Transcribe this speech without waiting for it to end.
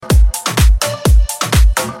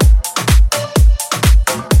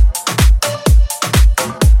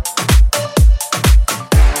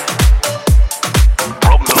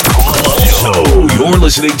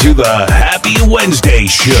listening to the Happy Wednesday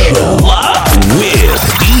Show live with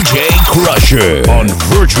DJ Crusher on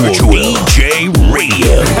Virtual DJ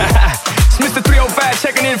Radio. It's Mr. 305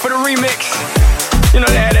 checking in for the remix. You know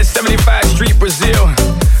they had that 75 Street Brazil.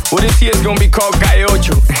 Well, this year's gonna be called Calle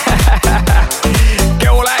Ocho. Que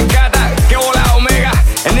hola gata, que hola omega.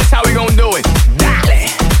 And this how we gonna do it. Dale.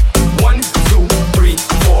 1, 2, 3,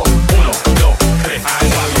 4, 1, 2, 3. I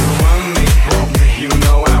know you want me. You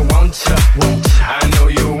know I want ya. I know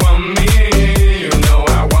you want me. You know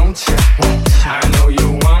I want ya. I know you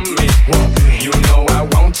want me. You know I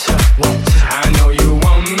want ya. I know you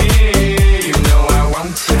want me. You know I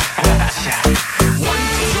want ya.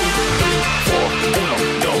 1, 2, 3, 4,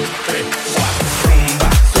 1, 2, 3, 4. Rumba,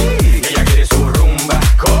 sí, ella quiere su rumba,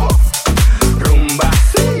 co. Rumba,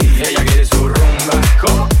 sí, ella quiere su rumba,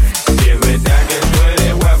 co. Si es verdad que tú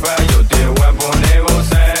eres guapa, yo te voy a poner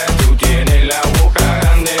gozar. Tú tienes la boca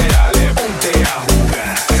grande, dale, ponte a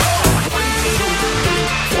jugar. 1,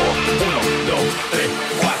 2, 3,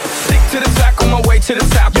 4. Stick to the track on my way to the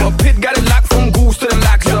top. Your pit got it locked from goose to the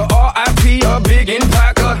locks. The R.I.P. a big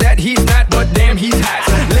impact that he's not, but damn he's hot.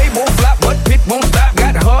 Label flop, but Pit won't stop.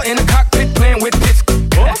 Got her in the cockpit playing with Pitts.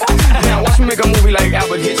 Now watch me make a movie like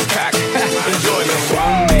Albert Hitchcock. Enjoy me.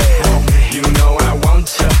 Want me? You know I want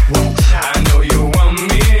ya. I know you want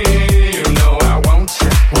me. You know I want ya.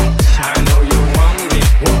 I know you want me.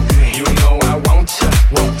 You know I want ya.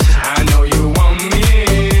 I know you want me.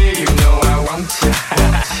 You know I want ya.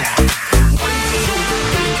 1, 2,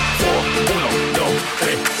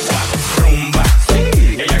 3, 4. Rumba, sí,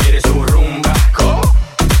 ella quiere su rumba, co.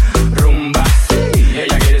 Rumba, sí,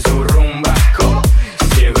 ella quiere su rumba, co.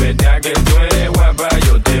 Si es verdad que tú eres guapa,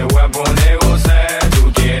 yo te voy a poner gozar.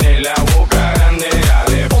 Tú tienes la boca grande,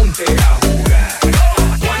 dale, ponte a jugar. 1,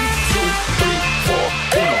 2, 3,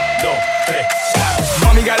 4, 1, 2, 3, 4.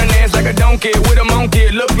 Mommy got an ass like a donkey with a monkey,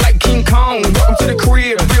 look like King Kong. Welcome to the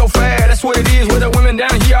crib, real fast, that's what it is with the women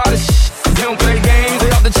down here. All the they don't play games, they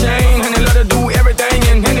off the chain, and they love to do everything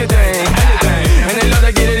and anything. And they love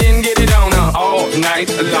to get it on all night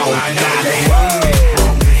long. I know you want me,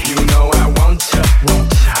 you know I want ya.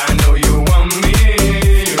 I know you want me,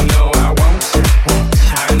 you know I want ya.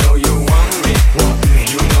 I know you want me,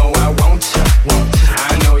 you know I want ya. I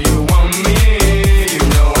know you want me, you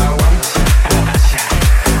know I want ya.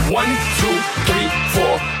 1, 2, 3,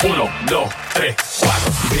 4, 1, 2, 3, 4.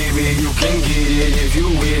 Baby, you can get it if you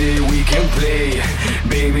with it, we can play.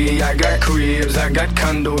 Baby, I got cribs, I got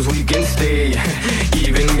condos, we can stay.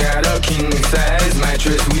 Even got a king size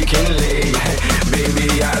mattress we can lay.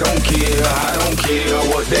 Baby, I don't care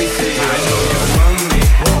what they say. I know you want me,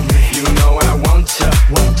 you know I want ya.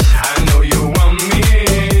 I know you want me,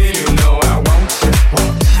 you know I want ya.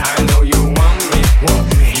 I know you want me,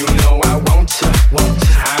 you know I want ya.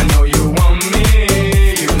 I know you want me,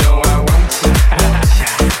 you know I want ya.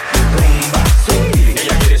 Rumba, sí,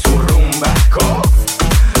 ella quiere su rumba, co.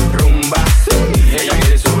 Rumba, sí, ella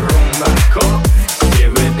quiere su rumba, co. Si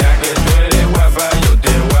es verdad que tú eres guapa, yo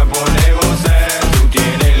te voy a poner gozar. Tú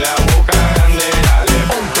tienes la boca grande, dale,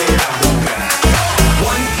 ponte a jugar. 1,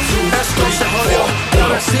 2, Esto se jodió, la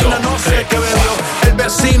vecina no sé qué bebió, el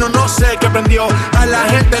vecino no sé qué prendió, a la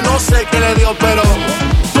gente no sé qué le dio, pero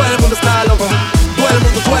todo el mundo está loco, todo el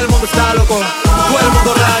mundo está loco, todo el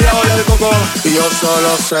mundo rayado del coco. Y yo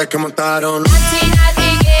solo sé que montaron.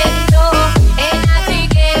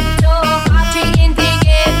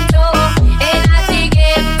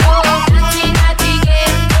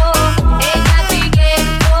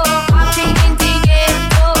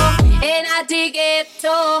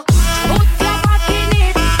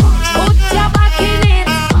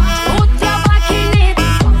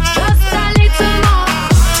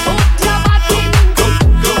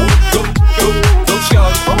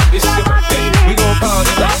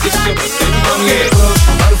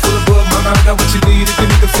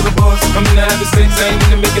 I'm in the habit, same time,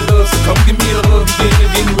 in the making love. So come give me a hug,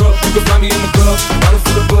 getting rough. You can find me in the club, bottle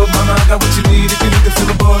full of bug. Mama, I got what you need if you need to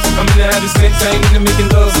feel the buzz. I'm in the habit, same time, in the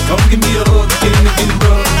making love. So come give me a hug, getting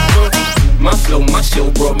rough. My flow, my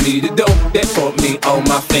show brought me the dope that brought me all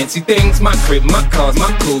my fancy things. My crib, my cars,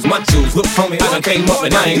 my clothes, my jewels. Look, homie, I done came up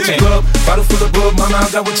and I ain't changed. Bottle full of bug, mama,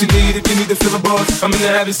 I got what you need if you need to feel the buzz. I'm in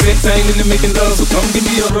the habit, same time, in the making love. So come give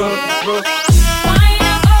me a hug.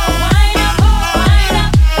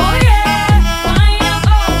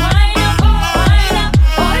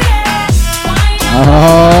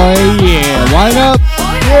 Oh yeah, wind up,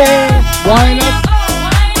 yeah, wind up.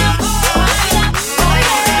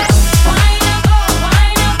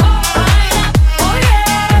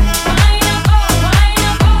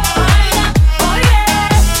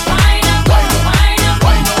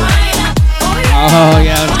 Oh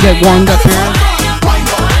yeah, warmed up here.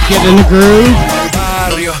 Get in the groove.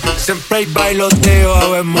 Siempre hay bailoteo,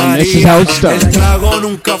 Ave And this is how María. it starts. El trago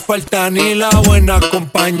nunca falta ni la buena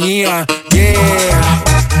compañía. Yeah,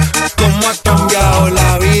 cómo ha cambiado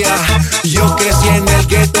la vida. Yo crecí en el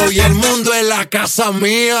gueto y el mundo es la casa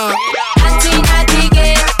mía.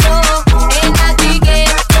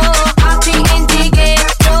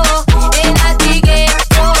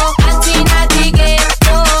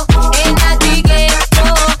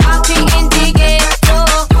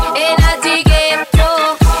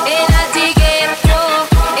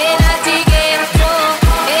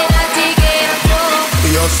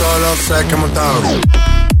 Yo solo sé que montaron.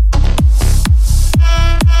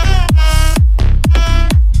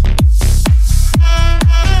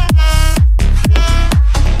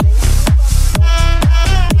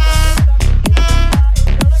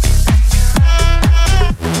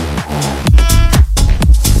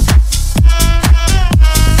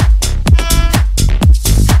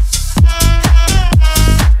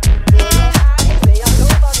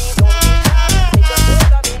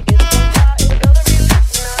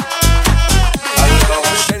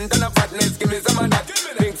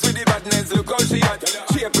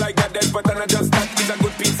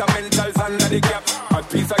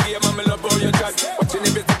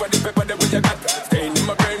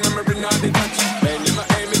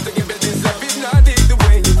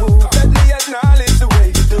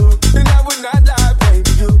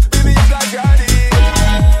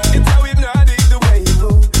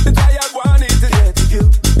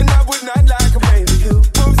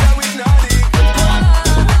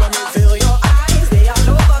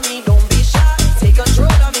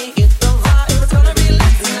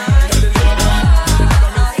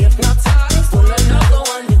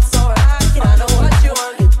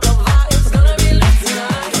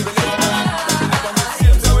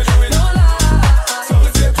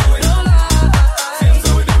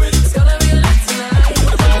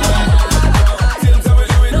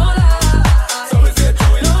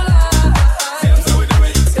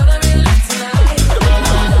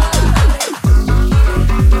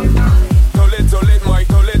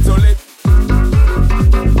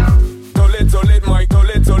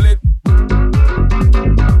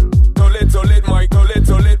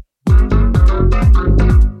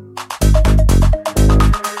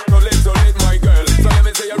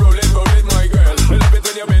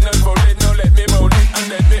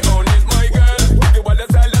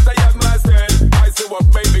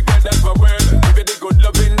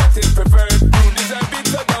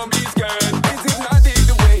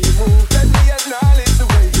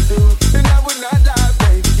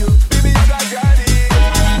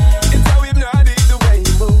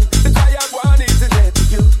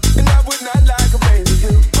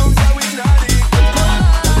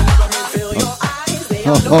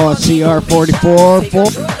 Oh,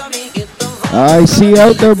 CR44. I see you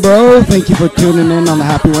out there, bro. Thank you for tuning in on the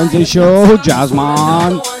Happy Wednesday show. Jasmine.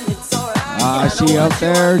 I see you out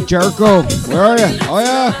there. Jericho. Where are you? Oh,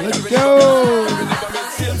 yeah. Let's go.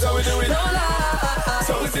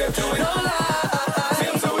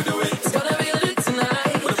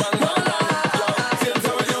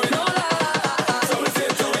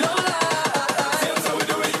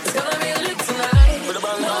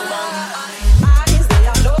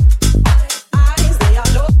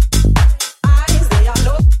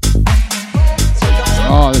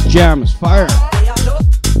 Jam is fire.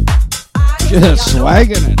 Just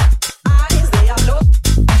swagging it.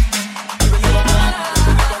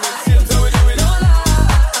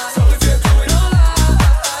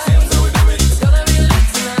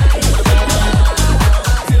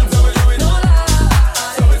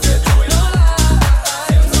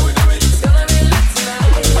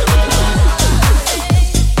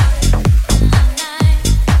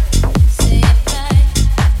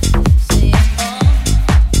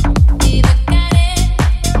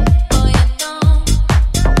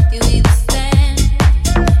 You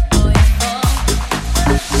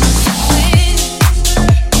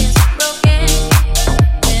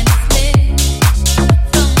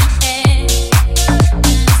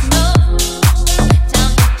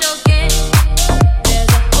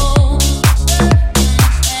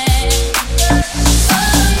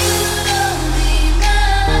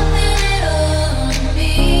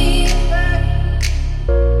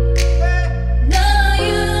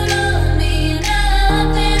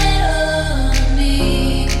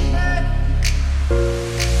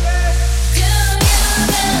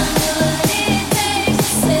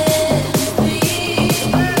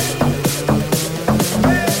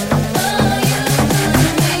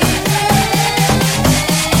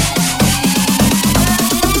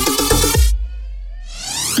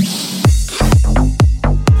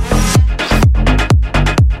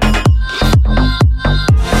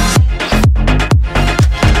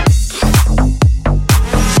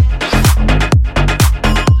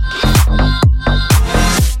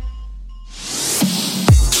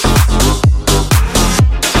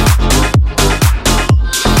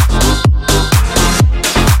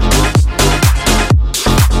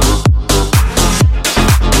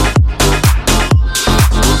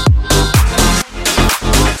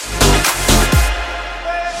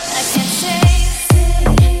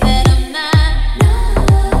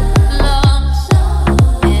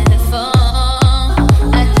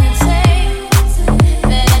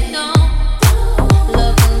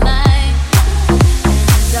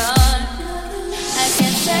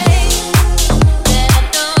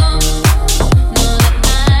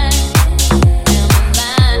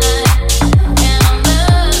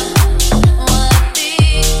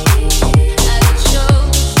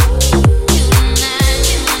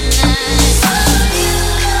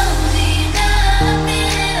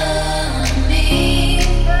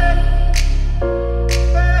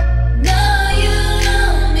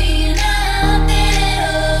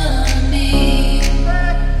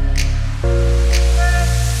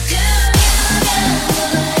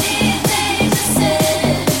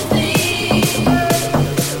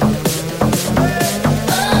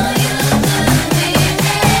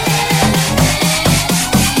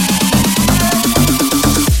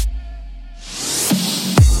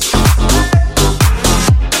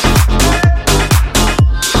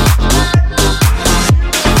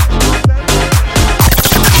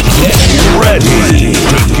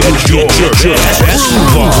Crusher.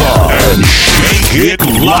 And shake it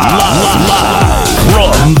live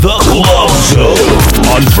from the Club Zone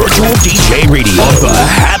on Virtual DJ Radio on the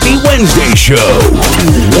Happy Wednesday Show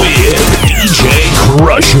with DJ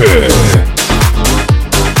Crusher.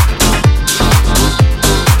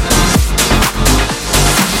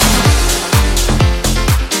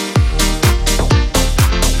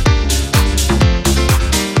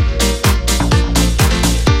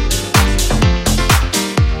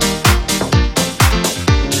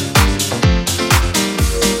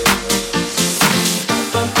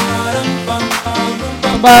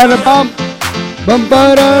 Bada bum, bum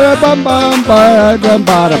bada bum bum bada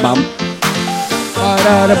bada bum,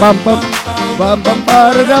 bada bum bum bum bum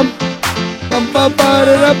bada dum, bum bum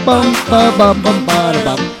bada bum bum bum bada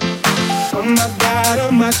bum.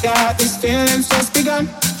 Oh my God, these feelings just begun.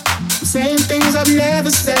 I'm saying things I've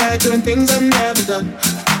never said, doing things I've never done.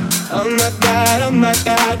 Oh my God, when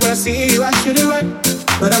I see you I should it right,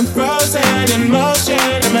 but I'm frozen in motion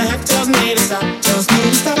and my head tells me to stop,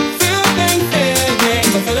 feeling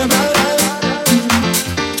things I feel about us.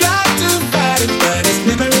 Try to fight it, but it's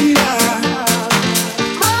never enough.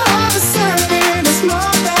 My heart is hurting, it's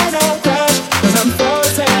more than a crush, 'cause I'm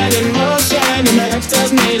frozen in motion and my head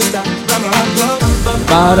tells me to stop.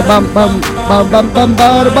 Bada bum bum bum bum bum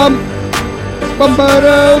bada bum, bum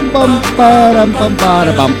bada bum bada bum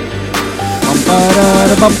bada bum, bum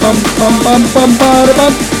bada bum bum bum bum bum bada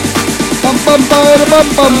bum, bum bum bada bum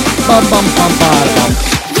bum bum bum bum bada bum.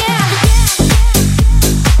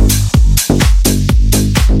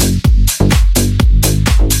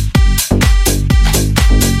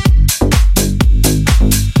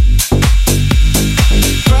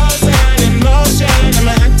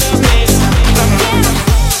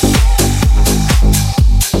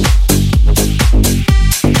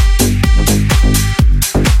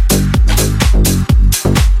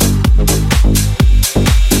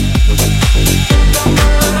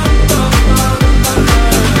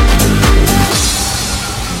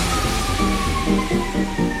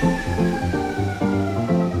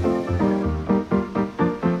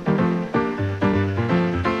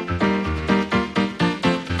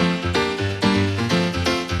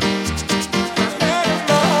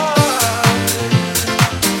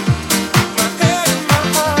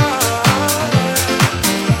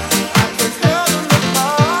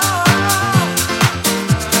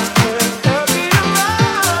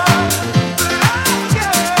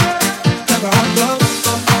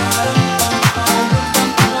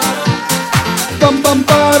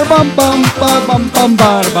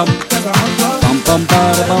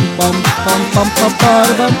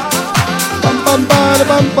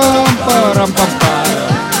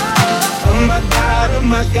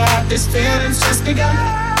 Oh my God, this feeling's just begun.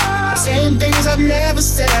 Saying things I've never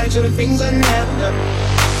said, doing things I've never done.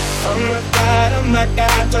 Oh my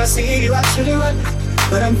God, do I see you actually run?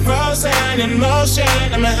 But I'm frozen in motion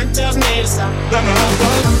and my head tells me to stop.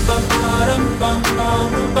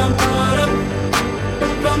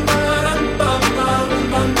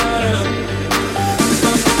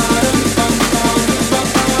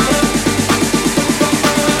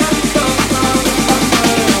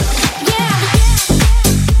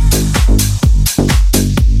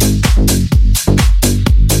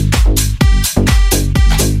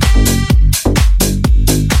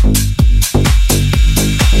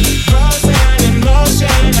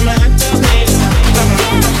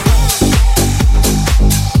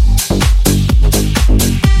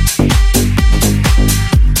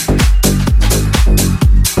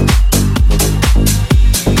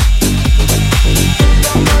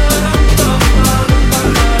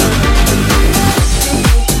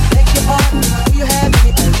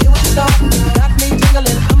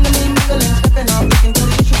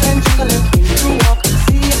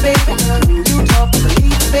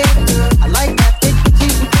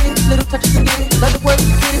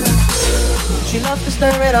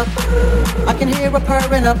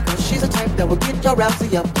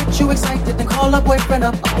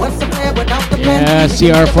 Yeah,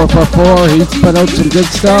 CR444, he's put out some good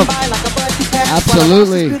stuff.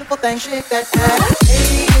 Absolutely.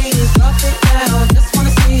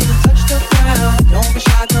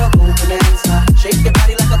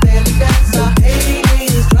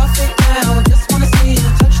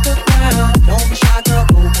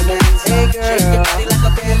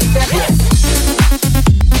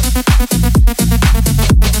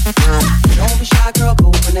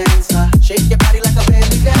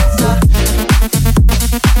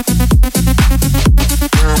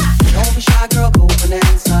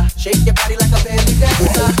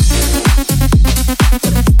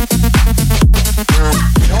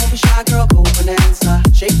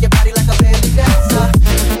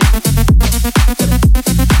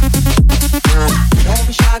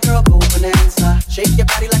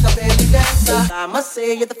 I must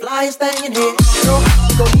say you're the flyest thing in here. So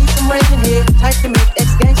you gon' need some rain in here. Type to make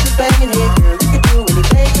ex-gangsters bang in here. Girl, you can do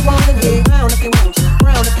anything you want in here. Round if you want to,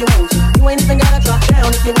 round if you want to. You ain't even gotta drop down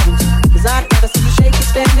if you want to. Cause I'd rather see you shake it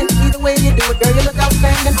standing. Either way you do it, girl, you look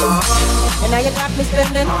outstanding. And now you got me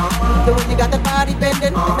spending. The way you got that body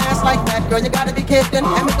bending. And ass like that, girl, you gotta be kidding.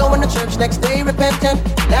 And me going to church next day repentant.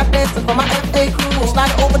 Lap dancing for my FA crew. Slide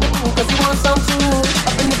over the pool cause you want some too.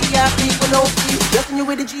 Up in the VIP with no fee. Blessing you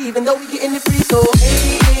with a G even though we getting it free. So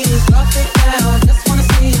hey, ladies, drop it down. Just wanna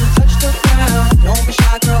see you touch the ground. Don't be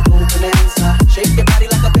shy, girl, go bonanza. Shake your body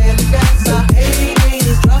like a belly dancer. Hey,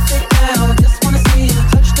 ladies, drop it down. Just wanna see you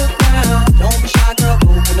touch the ground. Don't be shy, girl,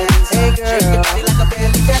 go bonanza. Hey, girl, shake your body like a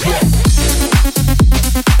belly dancer.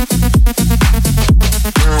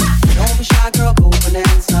 Don't be shy, girl, go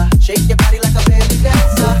bonanza. Shake your body like a belly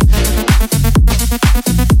dancer.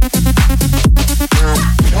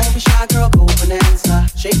 Don't be shy, girl, go bonanza.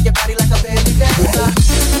 Shake your body like a belly dancer.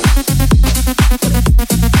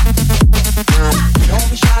 Don't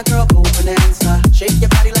be shy, girl, go bonanza. Shake your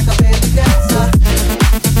body like a belly dancer.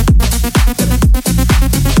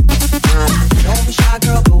 Don't be shy,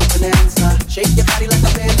 girl, go bonanza. Shake your body like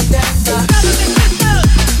a belly dancer.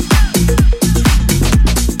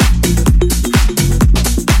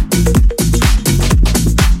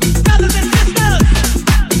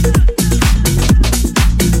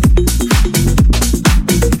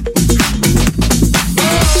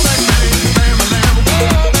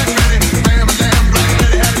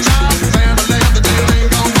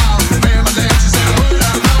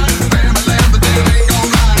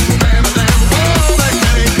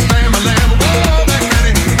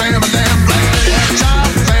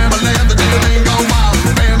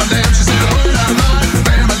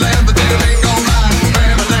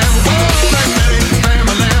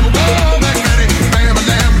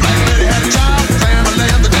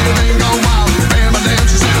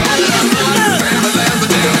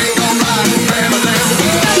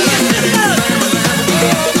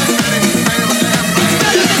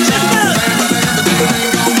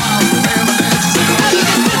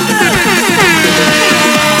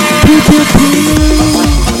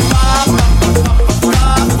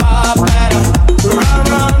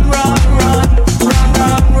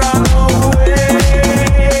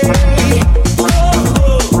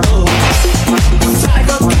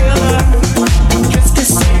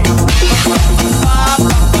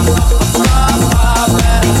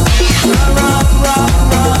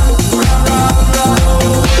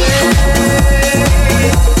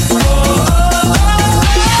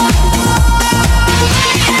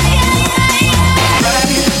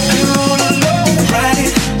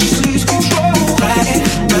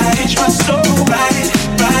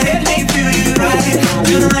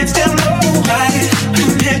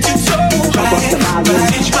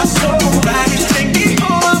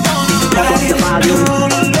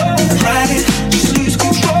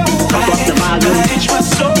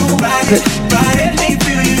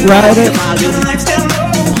 Ride it.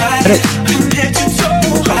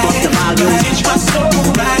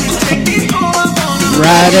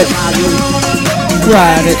 Ride it.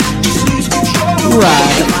 Ride it.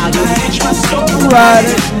 Ride it. Ride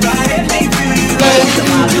it. Let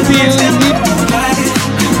me feel it.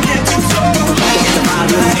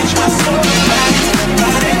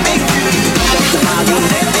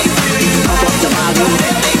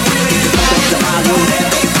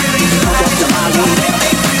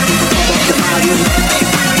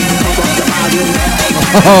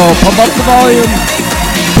 Oh, pump up the volume.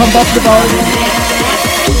 Pump up the volume.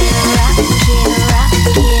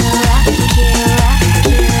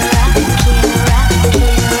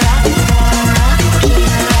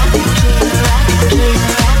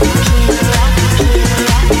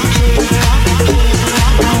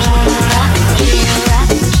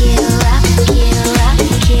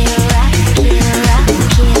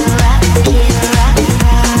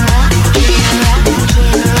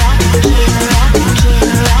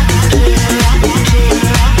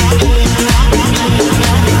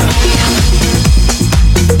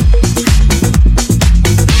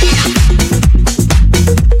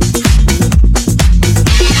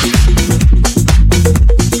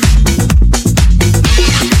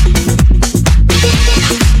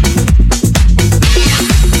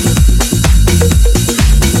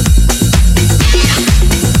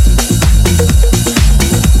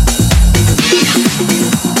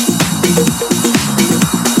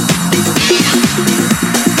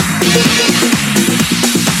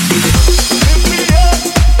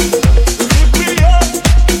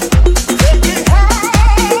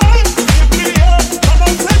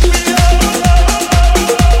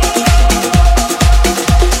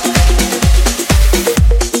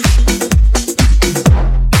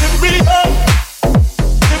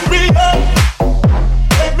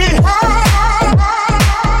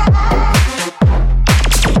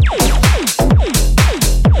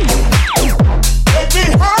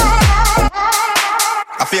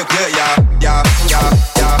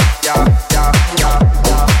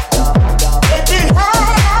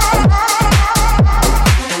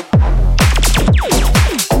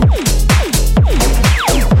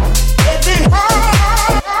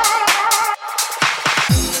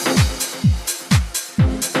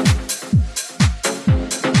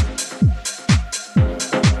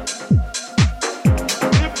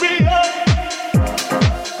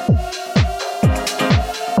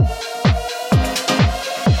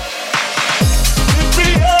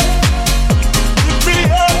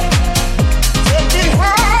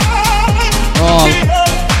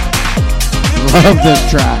 love this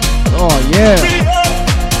track. Oh, yeah.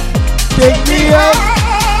 Take me up.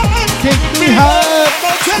 Take me high.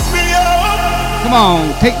 Come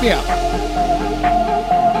on, take me up.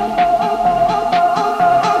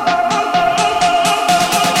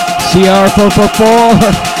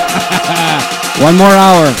 CR444. 1 more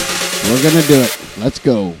hour. We're going to do it. Let's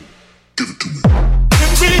go.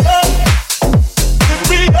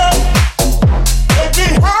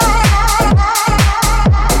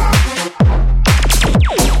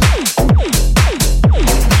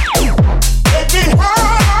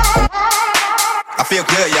 I feel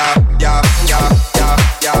good, y'all. Y'all.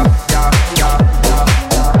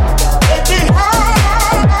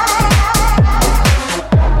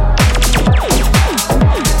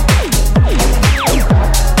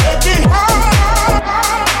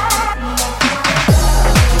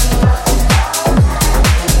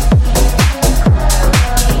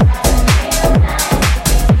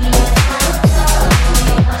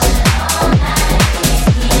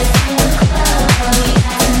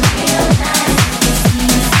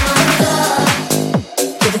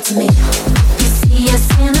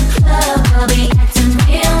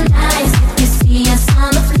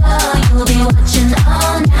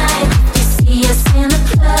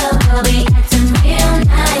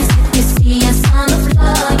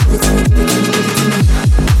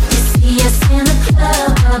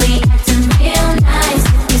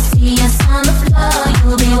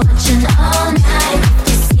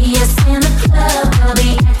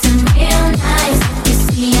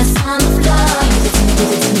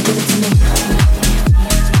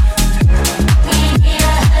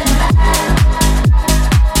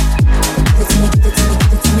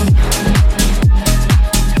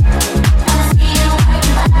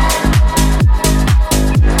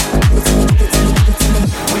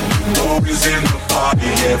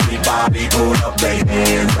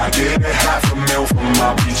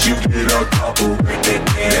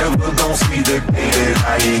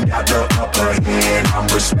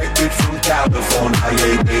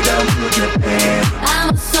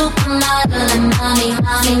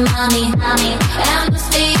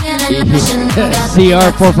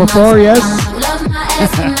 CR444, yes.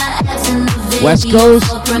 West Coast,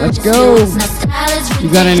 let's go. You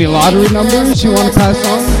got any lottery numbers you want to pass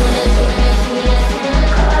on?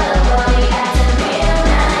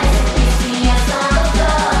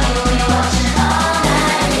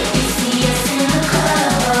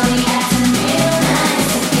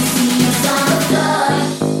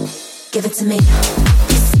 Give it to me.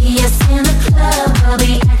 You see us in the club, we'll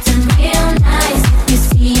be acting real nice. You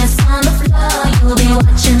see us on the floor, you'll be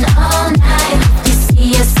watching all night. You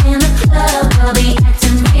see us in the club, we'll be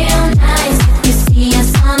acting real nice. You see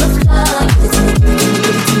us on the floor, give it to me.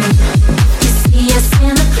 You see us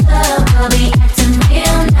in the club, we'll be acting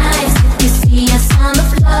real nice. You see us on the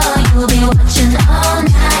floor, you'll be watching all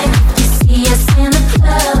night. You see us in the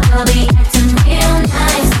club, we'll be acting real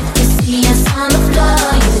nice. You see us on the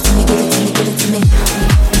floor, give it to me, give it to me, give it to me.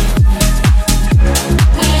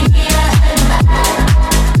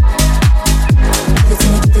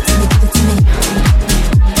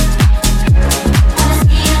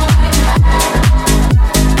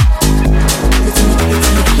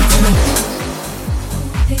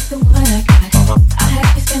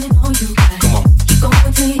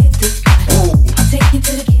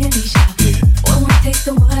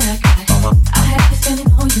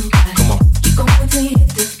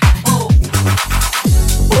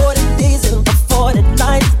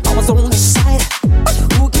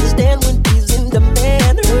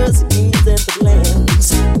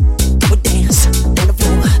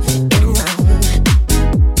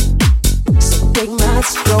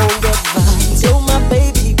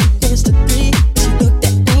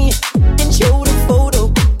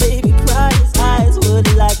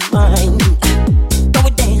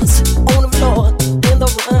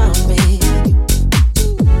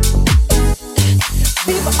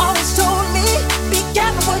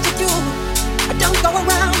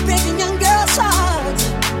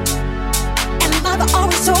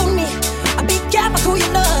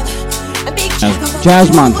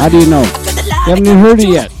 Jasmine, how do you know? You haven't even heard it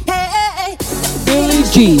yet. Billie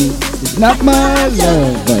Jean is not my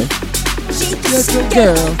lover. She's just a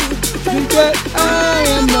girl. But I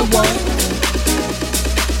am the one.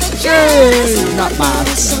 She's not my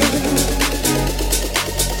lover.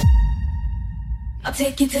 I'll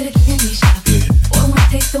take you to the candy shop. Boy, wanna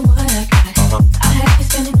taste the what I got. I'll have you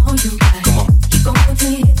spending all you got. Come on. Keep going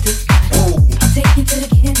till you hit the spot. I'll take you to the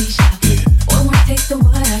candy shop. Boy, wanna taste the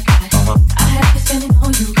what I got. I'll have you spending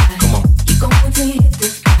all you got. Come on. Keep going till you hit the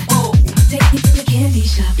spot. I'll take you to the candy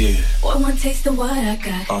shop. Boy, wanna taste the what I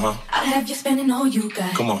got. I'll have you spending all you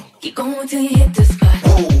got. Come on. Keep going till you hit the spot.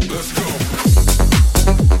 Whoa, let's go.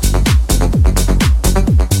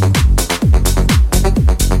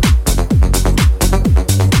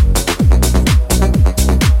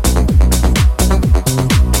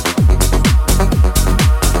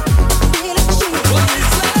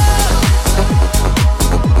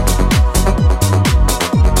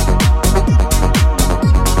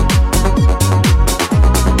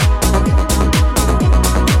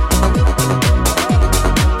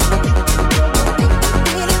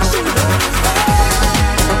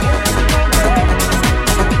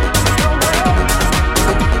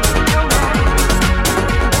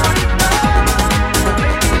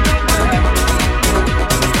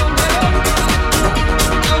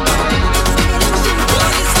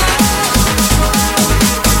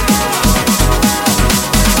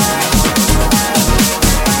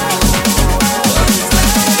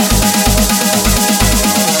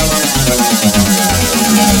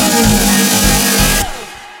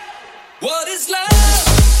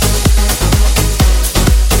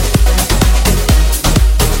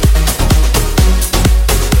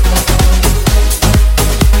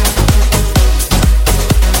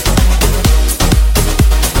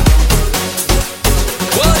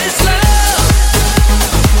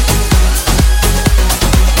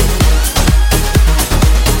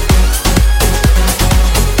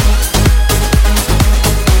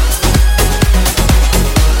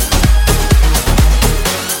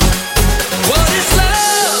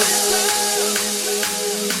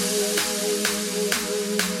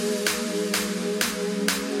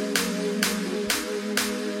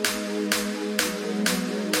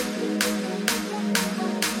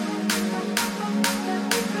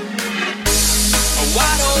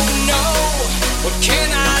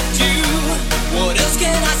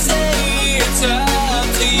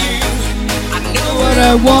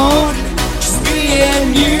 I want just me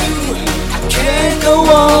and you. I can't go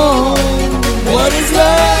on. What is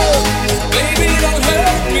love? Baby, don't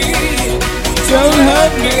hurt me. Don't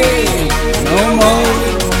hurt me no more.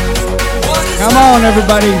 Come on,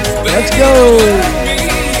 everybody, let's go.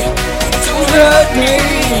 Don't hurt me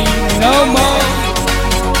no more.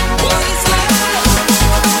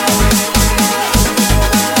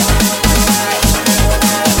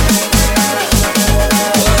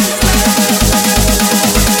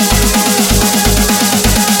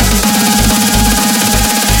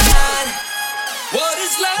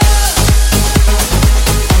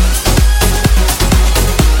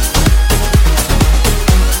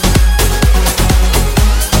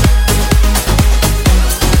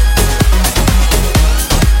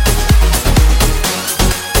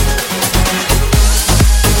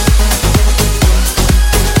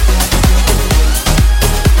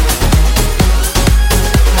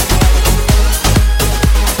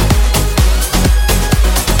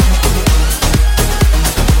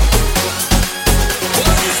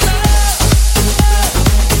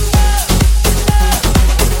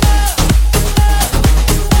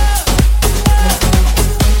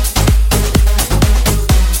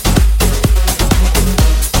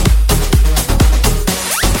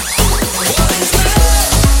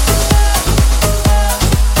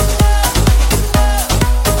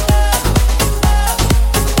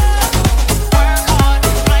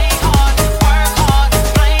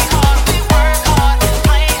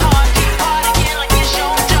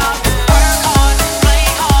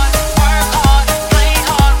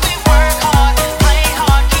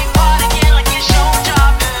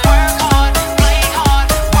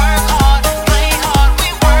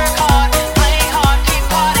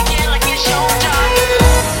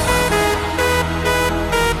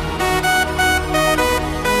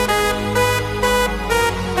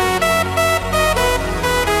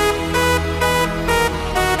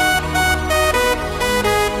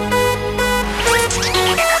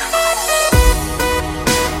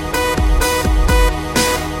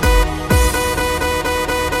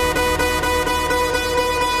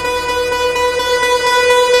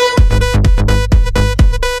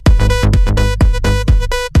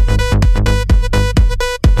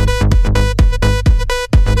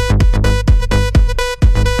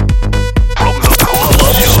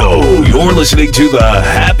 Listening to the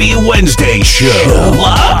Happy Wednesday Show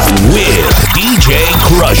live with DJ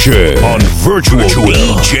Crusher on Virtual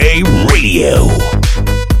DJ Radio.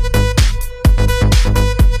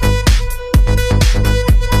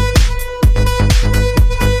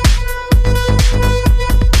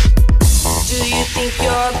 Do you think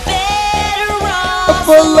you're better off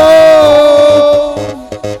alone?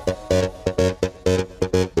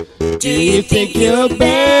 Do you think you're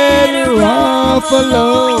better off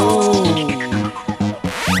alone?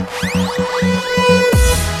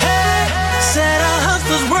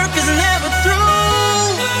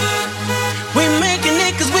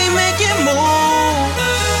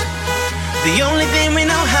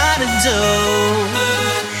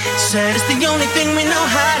 Said it's the only thing we know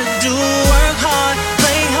how to do. Work hard,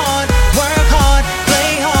 play hard, work hard,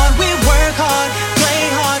 play hard. We work hard, play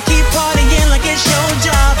hard, keep partying like it's your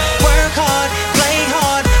job. Work hard, play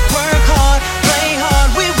hard, work hard, play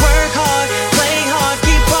hard. We work hard, play hard,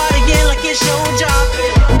 keep partying like it's your job.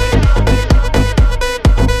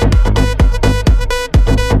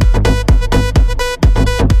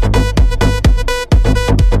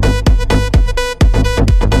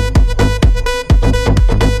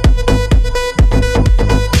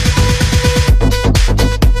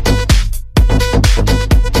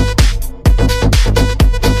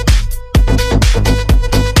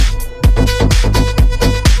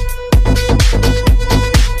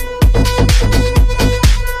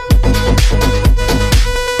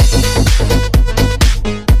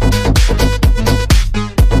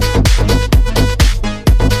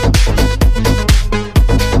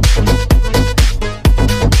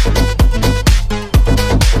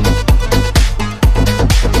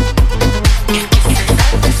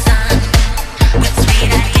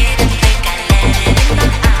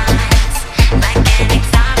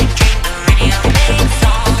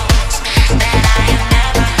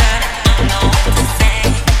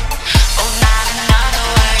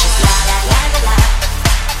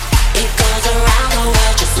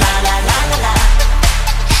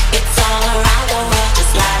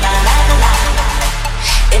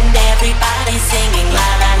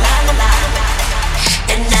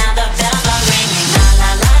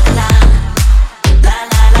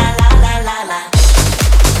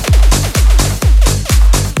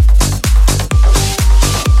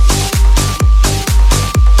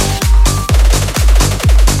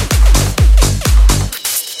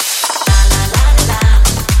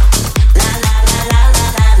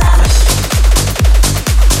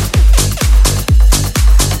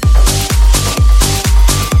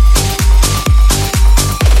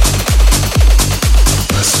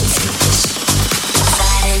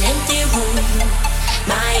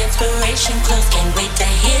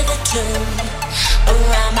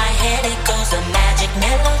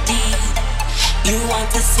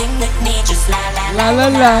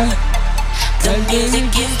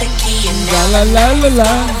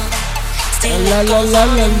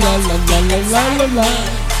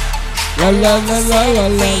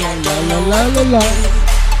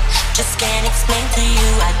 Just can't explain to you,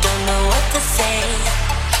 I don't know what to say.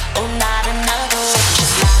 Oh, not another word,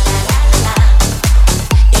 just la la la la la.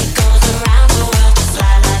 It goes around the world, just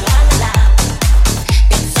la la la la la.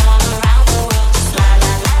 It's all around the world, just la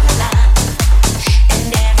la la la la. And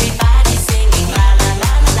everybody's singing la la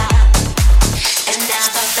la la la. And now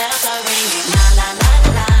the bells are ringing la la la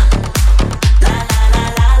la la. La la la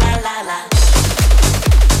la la la la.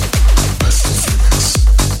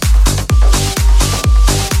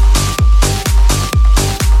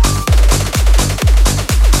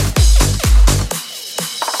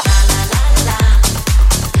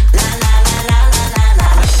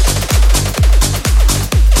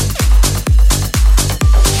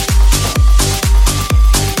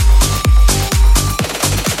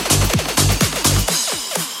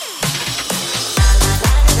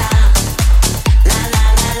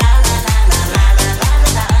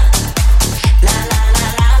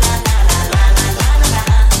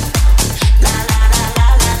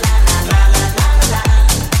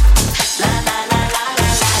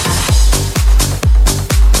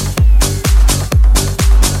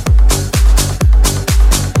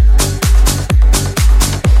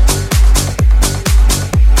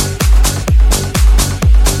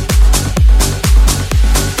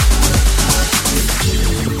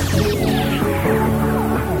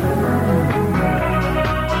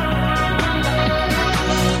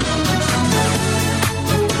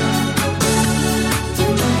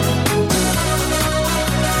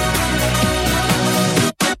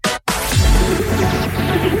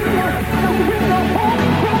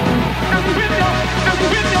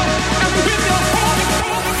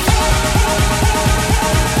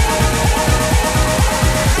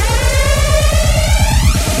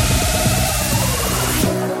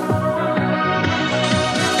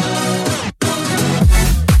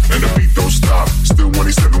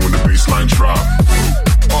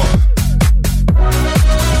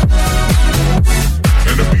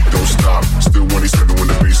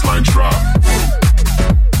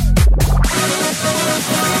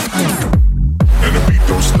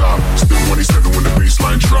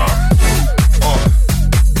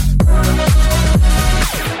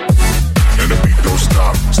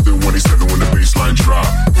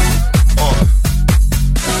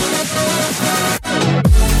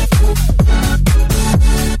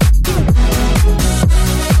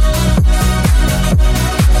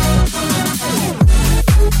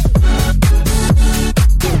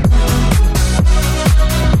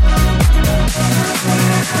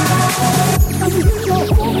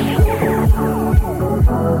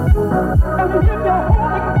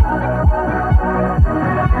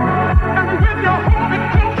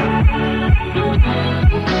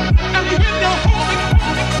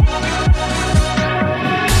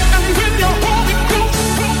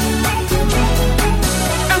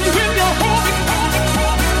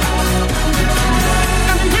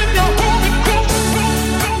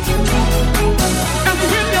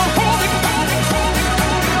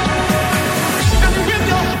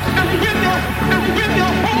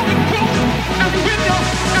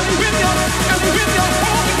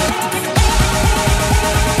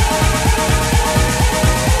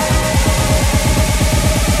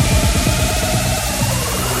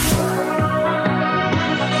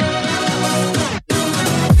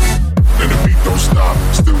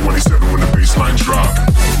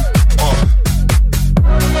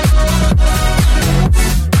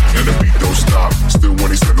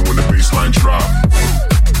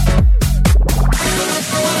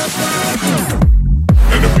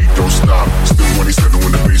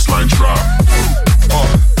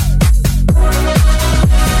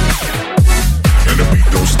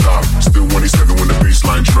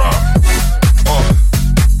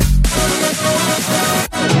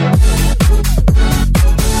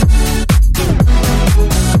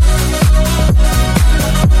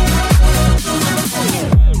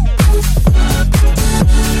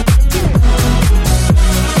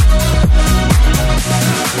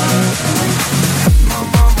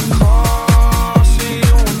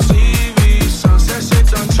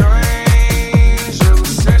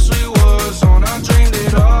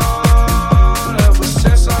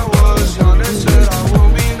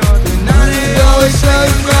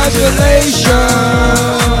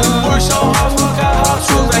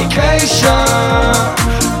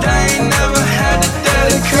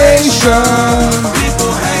 People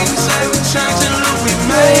hate and say we changed and look, we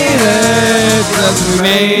made it. Cause we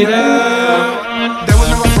made it. They was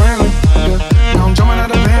never friendly, yeah. Now I'm jumping out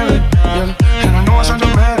of Bentley, yeah. And I know I sound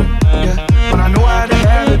dramatic, yeah. But I know I had to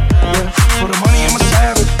have it, yeah. For the money, I'm a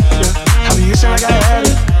savage, yeah. I be itching like I had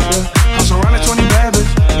it, yeah. I'm surrounded 20 bad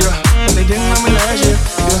bitches, yeah. And they didn't know me last year,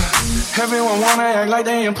 yeah. Everyone wanna act like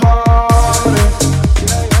they important,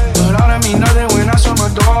 but all that mean nothing when I saw my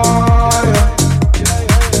door, yeah.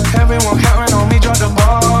 Everyone counting on me, drop the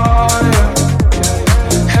ball,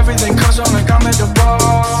 yeah. Everything comes on like I'm at the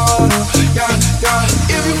ball, yeah, yeah.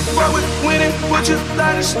 If you fuck with winning, put your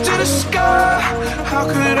lighters to the sky. How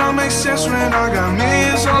could I make sense when I got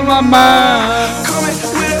millions on my mind? Coming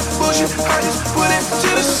with that bullshit, I just put it to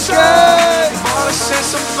the side. All the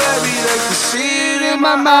sense of baby, they can see it in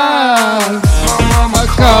my mind. My mama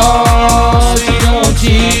calls, she on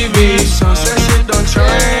TV, sunset shit done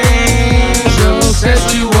changed. Ever since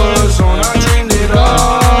she was on, I dreamed it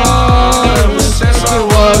all. Ever since I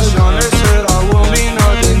was young, they said I will be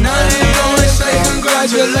nothing. Now they always say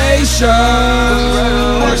congratulations.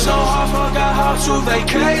 Worked so hard, forgot how to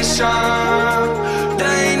vacation.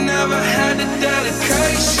 They ain't never had the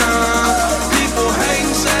dedication. People hate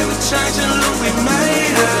and say we changed and look, we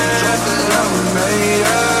made it. Yeah, we made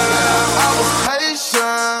it. I was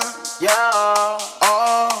patient, yeah.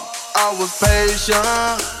 Oh, I was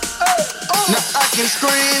patient. Now I can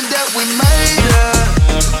scream that we made it.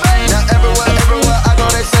 Now everywhere I go,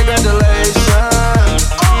 they say congratulations.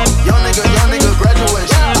 Young nigga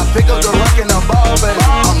graduation. I pick up the rock and I ball, baby.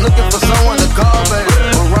 I'm looking for someone to call, baby.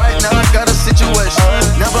 But right now I got a situation.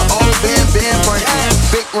 Never old Ben Frank.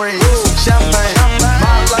 Big rings, champagne.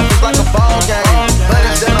 My life is like a ball game. But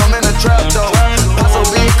instead I'm in a trap though. Paso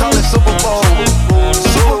B, call it Super Bowl.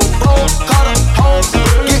 Super Bowl, call the home.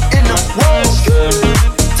 Get in the road.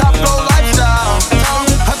 Top flow lifestyle.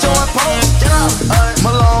 Huncho and Post.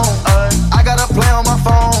 Malone. I got a play on my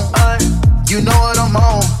phone. You know what I'm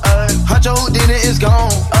on. Huncho Houdini is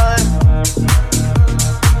gone.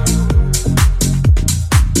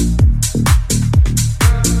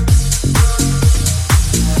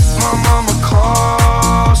 My mama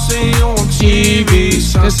calls, see you on TV.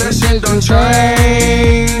 Sunset shit done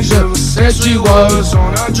changed. Ever since she was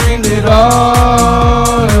on, I dreamed it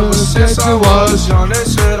all. Ever since I was young, they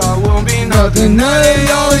said I won't be nothing. Now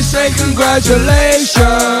they always say congratulations.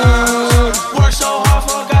 Worked so hard,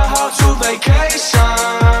 forgot how to vacation.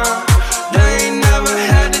 They ain't never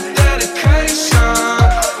had the dedication.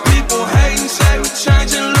 People hate and say we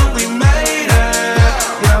changed and look, we made it.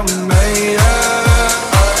 Yeah, we made it.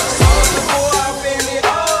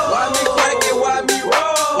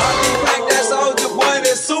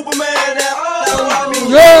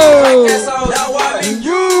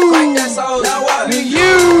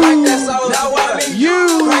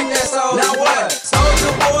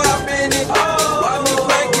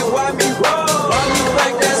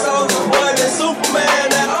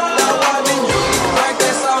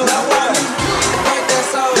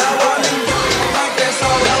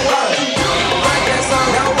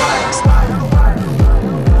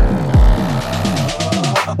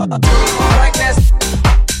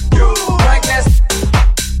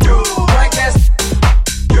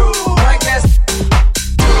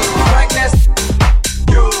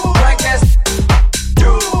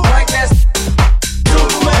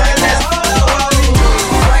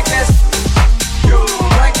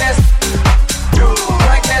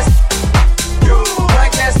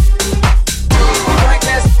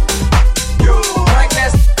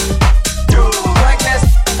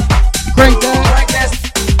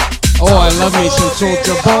 Love me some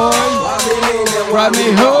Soulja Boy. Ride me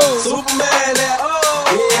home. Superman that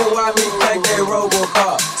yeah, why me crank that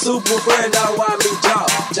Robocop? Super friend, I why me jock?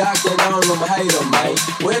 Jocking on them, hate them, man.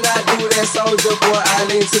 When I do that Soulja Boy, I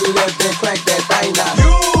lean to the left and crank that thing now.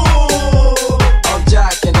 I'm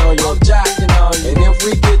jocking on you, I'm jocking on you. And if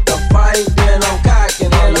we get the fight, then I'm cocking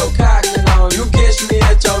on you. Catch me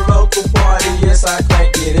at your local party, yes, I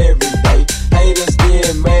crank it every day. Haters get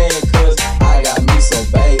mad, cause I got me some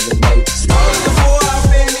baby mates.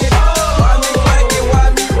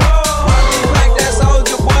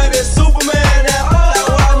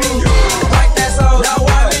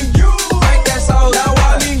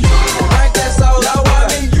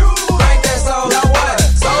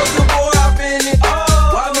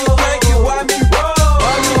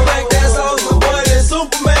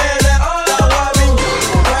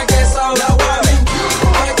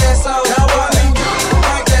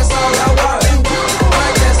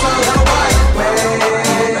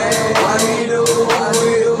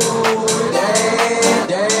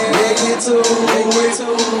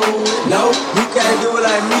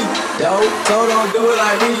 So don't do it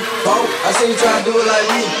like me. Oh, I see you try to do it like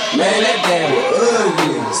me. Man, that damn was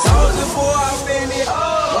ugly. Soldier boy, I've been it.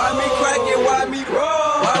 Why me crack it? Why me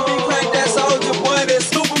roll? Why me crack that soldier boy? That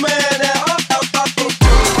Superman, that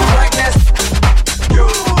crack that. You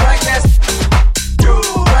crack that. You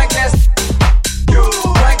crack that. You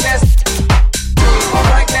crack that. You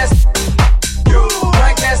crack that. You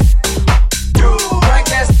crack that. You crack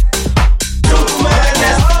that. Superman,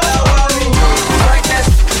 that's why me crack that.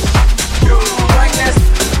 You crack that.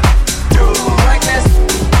 You crack that.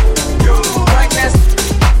 You crack that.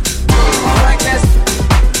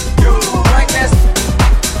 You crack that.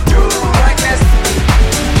 You crack that.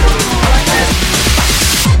 You crack that.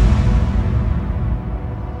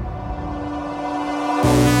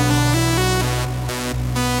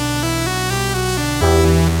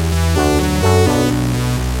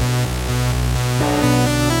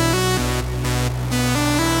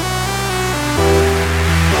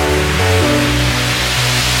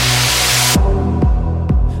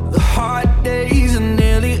 The hard days are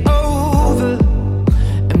nearly over,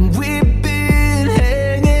 and we've been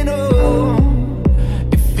hanging on.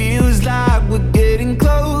 It feels like we're getting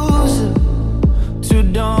closer to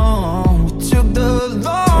dawn. We took the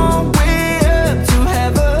long way up to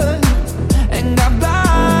heaven and got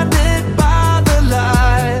blinded by the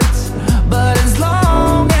lights. But as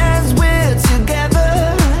long as we're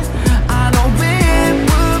together, I know it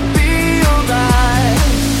will be alright.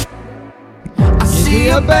 I see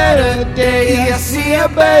a better day, I see a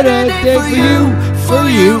better day for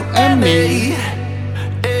you and me.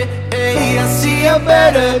 I see a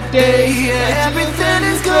better day, everything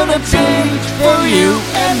is gonna change for you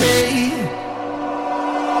and me.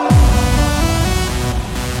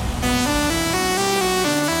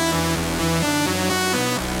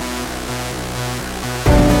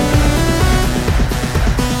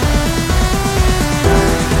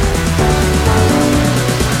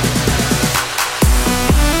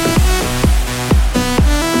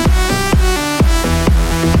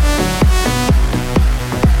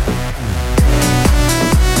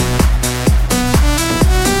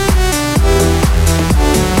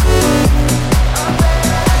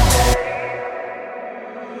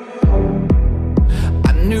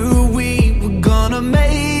 I knew we were gonna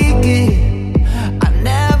make it. I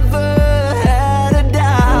never had a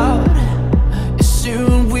doubt.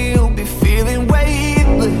 Soon we'll be feeling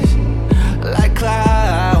weightless like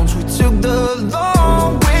clouds. We took the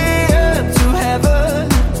long way up to heaven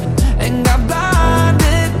and got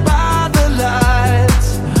blinded by the lights.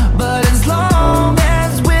 But as long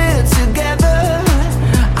as we're together,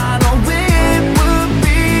 I know it will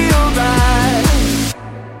be alright.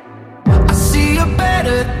 I see a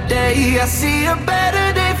better day, I see a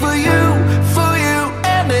better day for you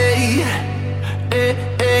and me.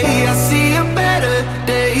 I see a better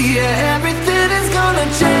day, everything is gonna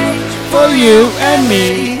change For you and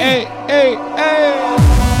me. Hey, hey, hey.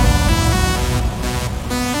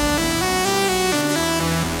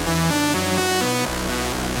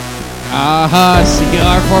 Aha,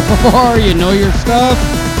 CR444, you know your stuff.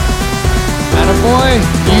 Attaboy,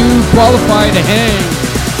 you qualify to hang.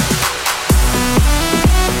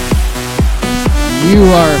 You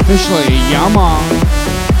are officially Yama.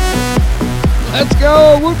 Let's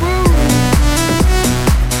go, woo woo.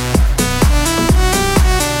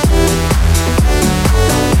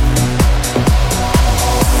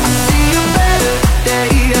 see a better day,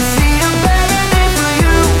 I see a better day for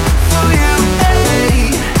you and me.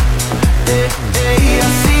 I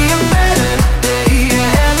see a better day,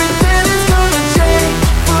 everything is gonna change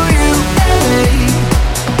for you and me.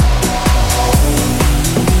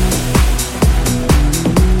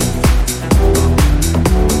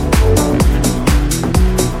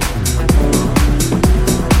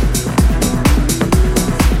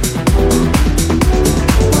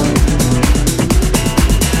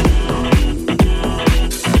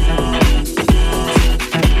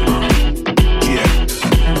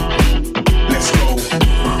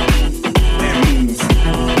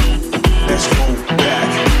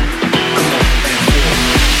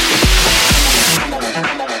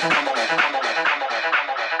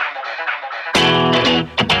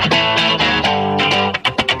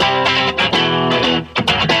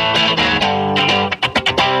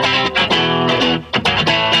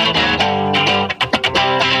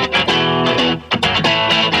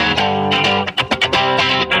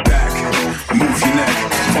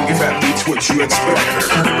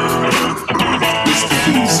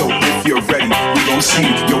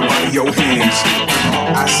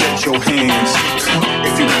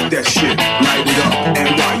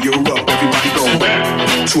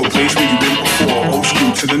 To a place where you've been before, old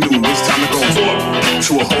school to the new, it's time to go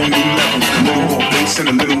to a whole new level.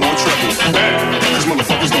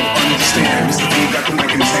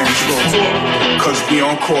 Cause we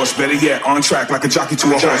on course, better yet, on track like a jockey to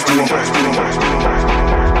a horse.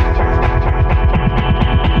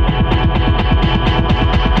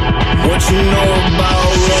 What you know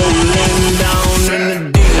about rolling down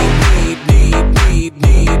in the deep?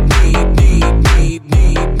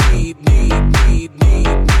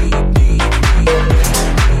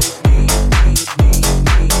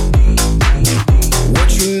 What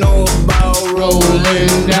you know about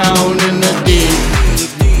rolling down in the deep?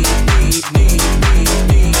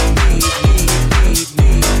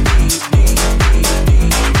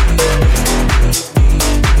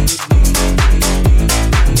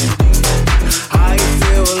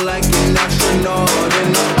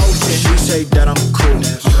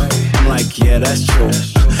 Yeah, that's true.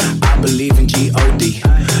 I believe in G-O-D,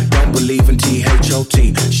 don't believe in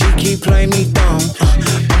T-H-O-T. She keep playing me dumb,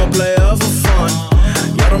 I'm a player for fun.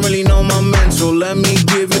 Y'all don't really know my mental, let me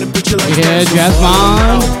give you the picture like yeah,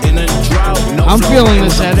 Jasmine. In a drought, no I'm feeling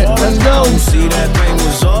this edit, let's go. See that thing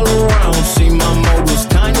was all around, see my mode was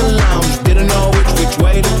kinda lounge. Didn't know which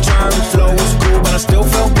way to turn, flow was cool but I still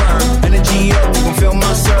felt burned. Energy up, you can feel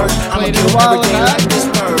my surge, I'ma do everything like this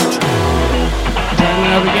purge. Turn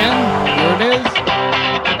it up again. Here it is.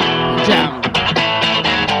 Jam.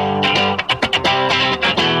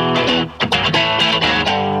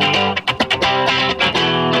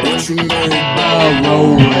 What you know about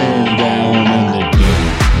rolling down in the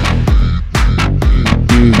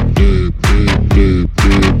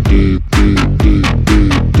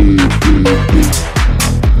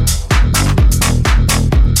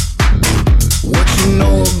What you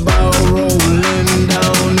know about rolling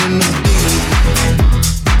down in the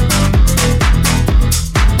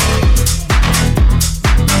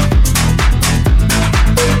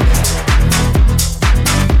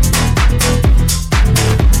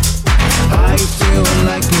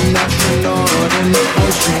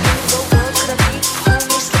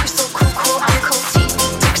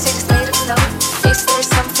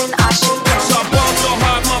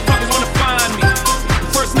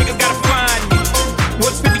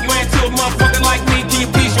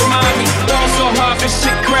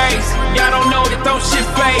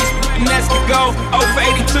go 0 for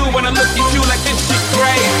 82 when I look at you like this shit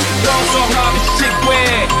crazy. Ball so hard, this shit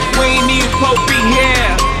weird. We ain't even supposed to be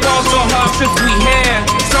here. Ball so hard since we here.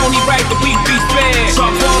 It's only right that we be fair. So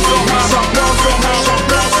ball so hard, so ball so hard, so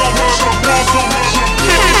ball so hard, so ball so hard.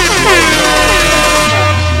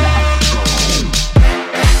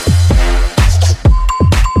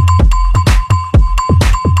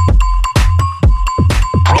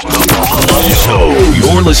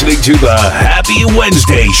 You're listening to the Happy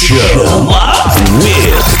Wednesday Show live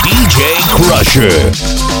with DJ Crusher.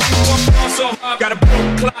 Got a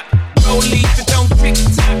broke clock, no leads that don't tick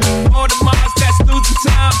tock. All the moms that's losing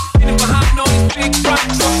time, getting behind all these big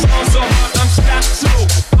rocks. So hard, I'm stopped too.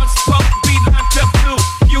 I'm supposed to be locked up too.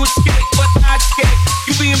 You escape, but I escape.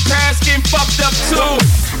 You be in Paris getting fucked up too.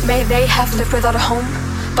 May they have lived without a home,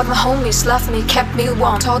 but my homies loved me, kept me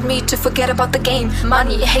warm, taught me to forget about the game.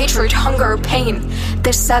 Money, hatred, hunger, pain.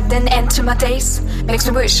 This sudden end to my days makes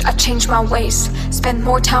me wish I'd change my ways. Spend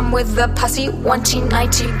more time with the posse,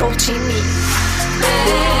 1T90, bolting me.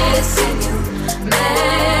 Missing you,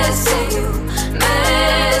 missing you,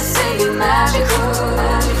 missing you, magical.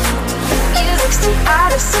 Music's the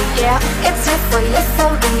odyssey, yeah, it's it for you,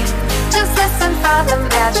 for me. Just listen for the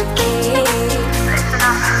magic key.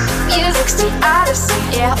 Music's the odyssey,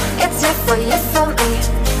 yeah, it's it for you, for me.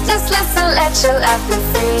 Just listen, let your life be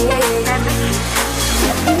free.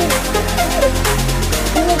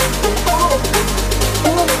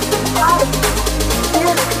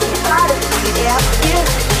 Yeah,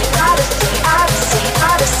 odyssey, odyssey,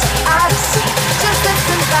 odyssey, odyssey. Just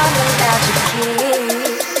listen for the magic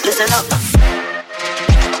key. Listen up.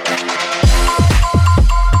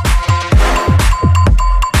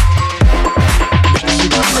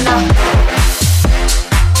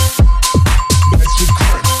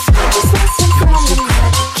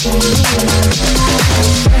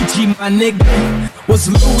 My nigga, was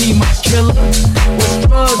Louis my killer? Was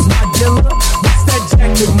drugs my dealer? What's that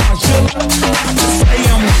jacket, my killer? Say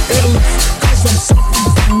I'm the illest, cause I'm suffering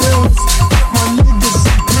from realness. Got my niggas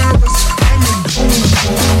in Paris, I'm in gold.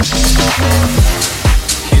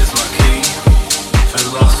 Here's my key,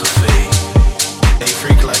 philosophy. A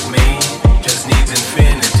freak like me just needs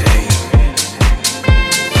infinity.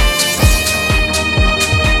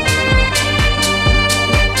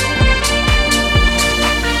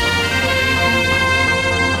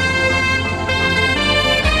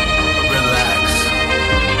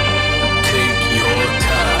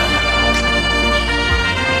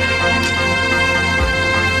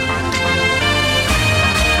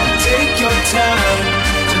 Take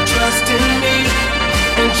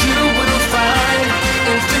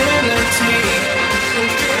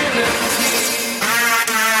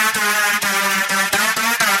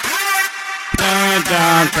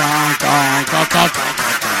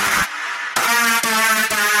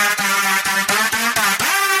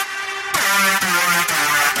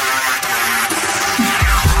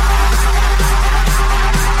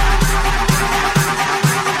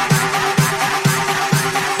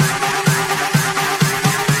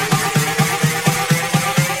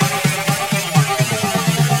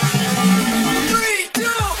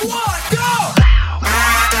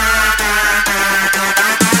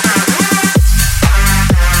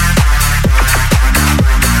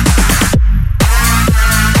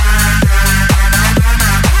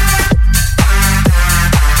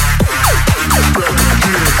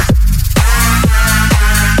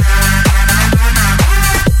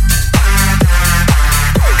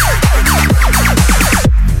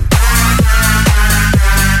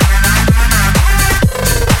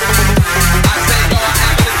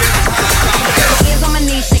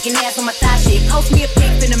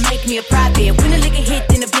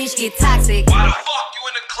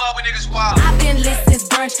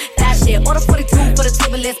shit. Order 42 for the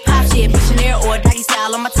table, let's pop shit. Missionaire or doggy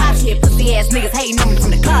style on my top shit. Pussy ass niggas hating on me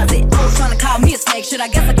from the closet. Hoes trying to call me a snake, shit, I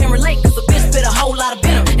guess I can relate. Cause a bitch spit a whole lot of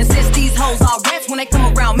venom. And since these hoes all rats, when they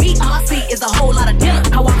come around me, all I see is a whole lot of dinner.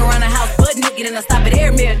 I walk around the house butt naked and I stop at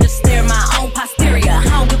air mirror just to stare at my own posterior. I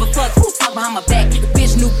don't give a fuck who talk behind my back. The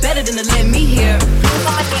bitch knew better than to let me hear. Hands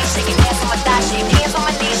on my knees, shaking ass on my thigh shape. Hands on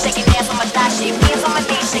my knees, shaking ass on my thigh shape. Hands on my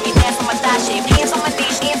knees, shaking ass on my thigh shape. Hands on my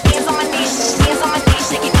knees, hands on my knees, hands on my knees,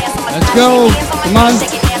 shaking ass on my thigh shape. Let's go. Come on.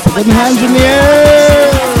 Put them hands in the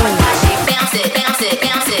air. Bounce it, bounce it, bounce it,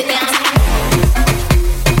 bounce it.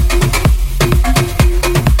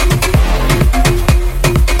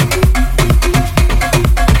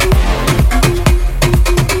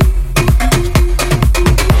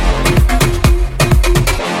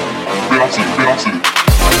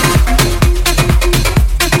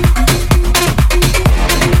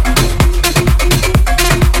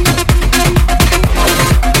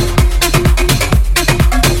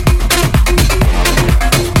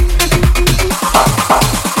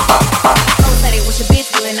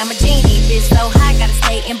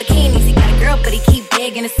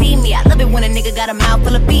 Got a mouth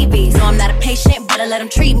full of BBs, so I'm not a patient, but I let them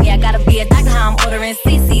treat me. I gotta be a doctor, how I'm ordering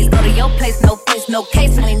CCs. Go to your place, no face, no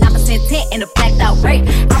case. 29% tint in a blacked out rate.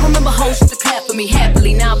 I remember hoes used to clap for me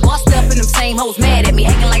happily. Now I'm bossed up and them same hoes mad at me,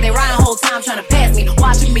 acting like they riding the whole time trying to pass me.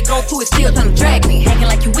 Watching me go through it, still trying to drag me. Acting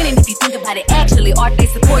like you winning if you think about it actually. Are they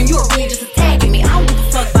supporting you or really just attacking me? I don't give a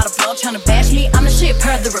fuck about a blog trying to bash me. I'm the shit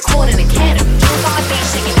per the recording academy. Hands on my feet,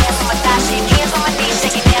 shaking ass on my thigh shape. Hands on my feet,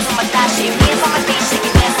 shaking ass on my thigh shape. Hands on my feet,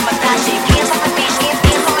 shaking ass on my thigh shape. Hands on my feet.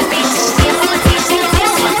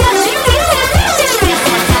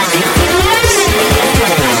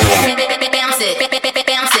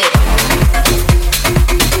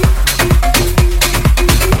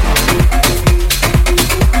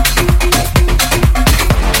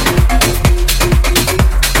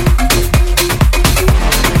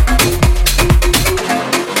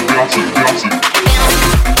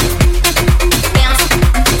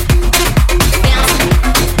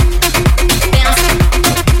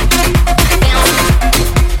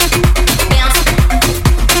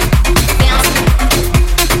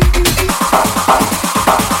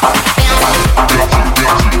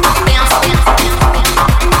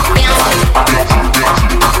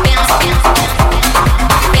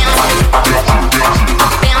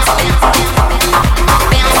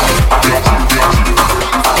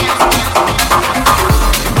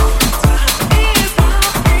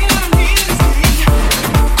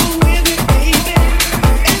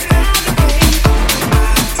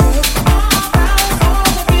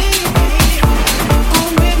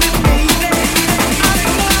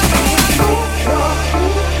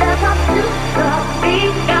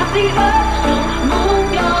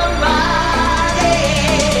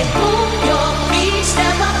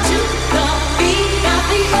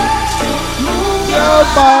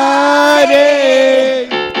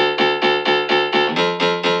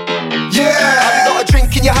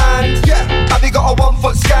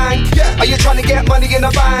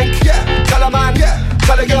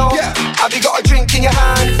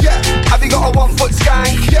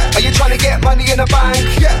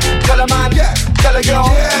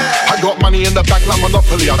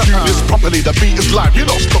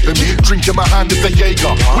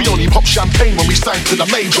 To the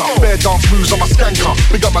major, bare dance moves on my skanker.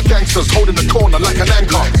 Big up my gangsters, holding the corner like an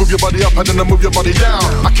anchor. Move your body up and then I move your body down.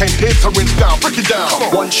 I came here to rinse down, break it down.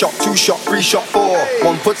 1 shot, 2 shot, 3 shot, 4.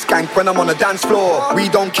 1 foot skank when I'm on the dance floor. We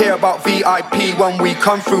don't care about VIP when we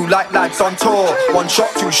come through like lads on tour. 1 shot,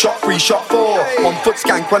 2 shot, 3 shot, 4. 1 foot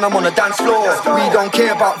skank when I'm on the dance floor. We don't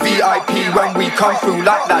care about VIP when we come through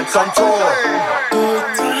like lads on tour.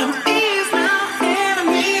 Good time is now, and I'm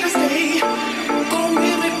here to stay. Go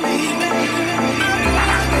with me, baby.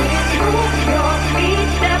 Move your feet,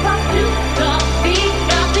 step up to the beat.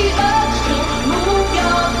 Got the urge to move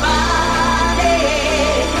your body.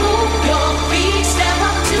 Move your feet, step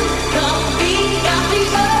up to the beat. Got the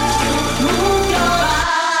urge to move your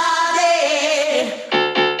body.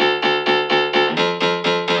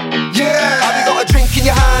 Yeah, have you got a drink in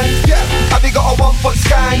your hand? Yeah. Have you got a 1 foot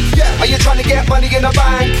skank? Yeah. Are you trying to get money in the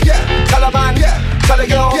bank? Yeah. Tell a man. Yeah. Tell a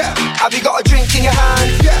girl. Yeah. Have you got a drink in your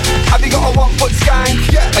hand? Yeah. Have you got a 1 foot skank?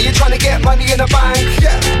 Yeah. Are you trying to get money in the bank?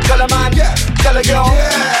 Yeah. Tell a man. Yeah. Tell a girl.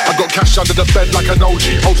 Yeah. I got cash under the bed like an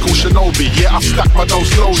OG, old school Shinobi. Yeah, I stack my dough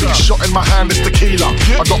slowly. Shot in my hand, it's tequila.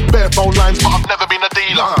 I got bare phone lines, but I've never been a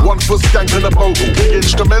dealer. 1 foot skank and a vocal. Big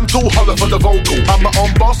instrumental, holler for the vocal. I'm my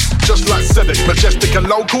own boss, just like Cedric. Majestic and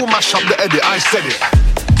local, mash up the edit. I said it.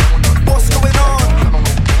 What's going on?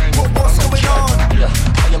 What's going on?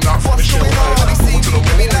 am not finishing last. Going to the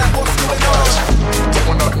moon and going to the past.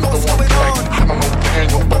 Throwing up another one back. I don't know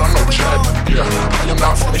Daniel, but I know Chad. Yeah, I am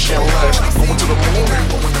not finishing last. Going to the moon and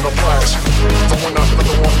going in the blast. Throwing up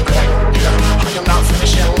another one back. Yeah, I am not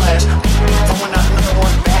finishing last. Throwing up another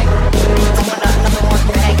one back. Throwing up another one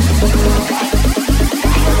back.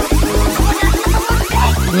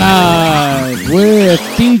 Live with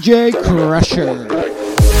DJ Crusher.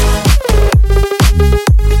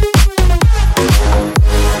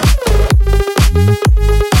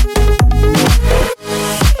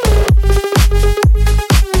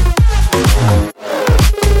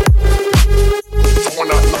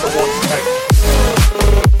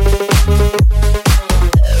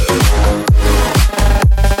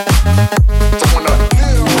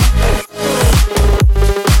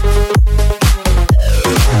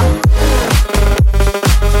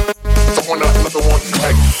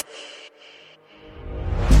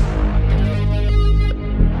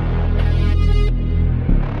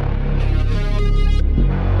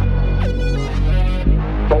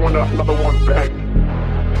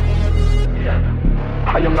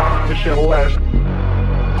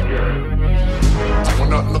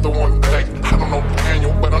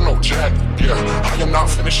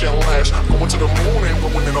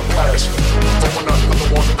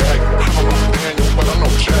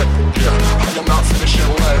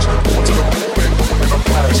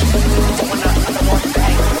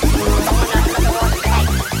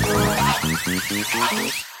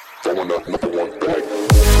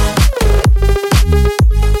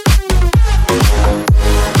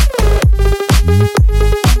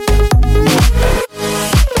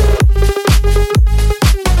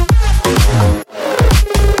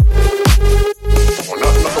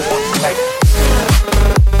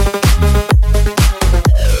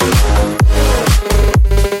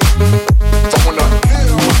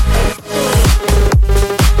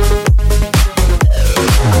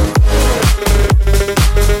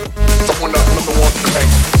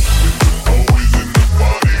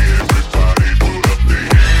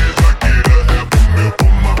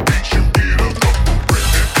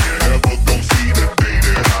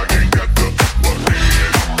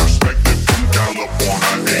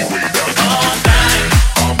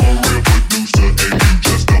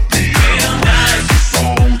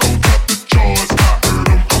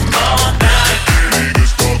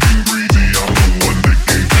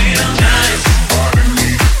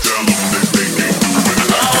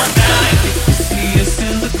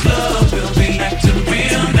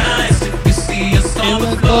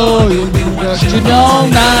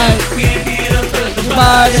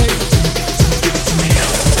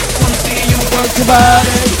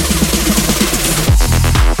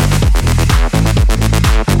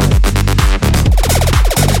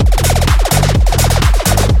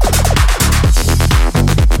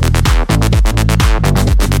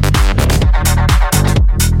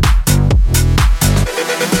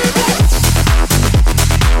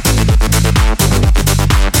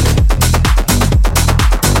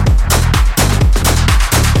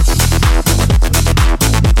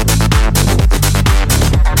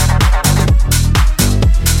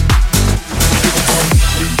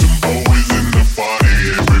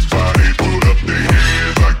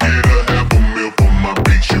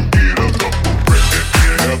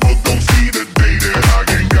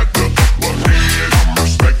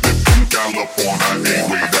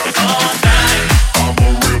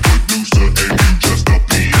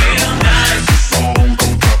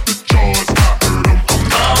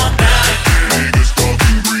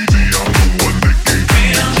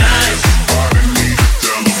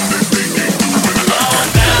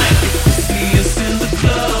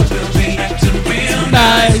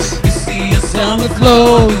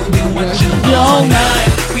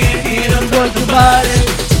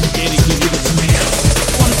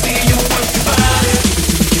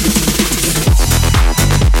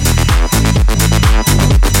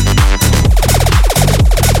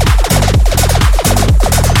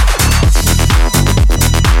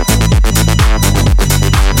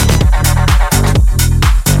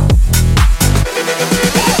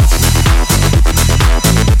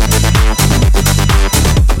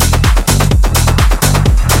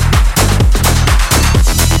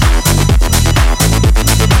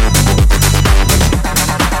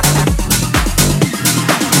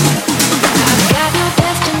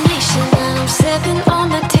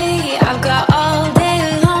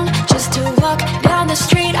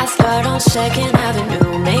 Second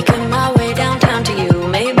Avenue, making my way downtown to you.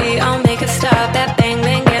 Maybe I'll make a stop at Bang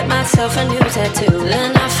Bang, get myself a new tattoo.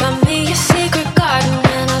 Then I find me a secret garden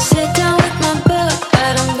and I'll sit down with my book.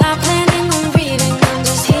 But I'm not planning on reading, I'm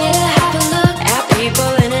just here to have a look at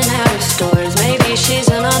people in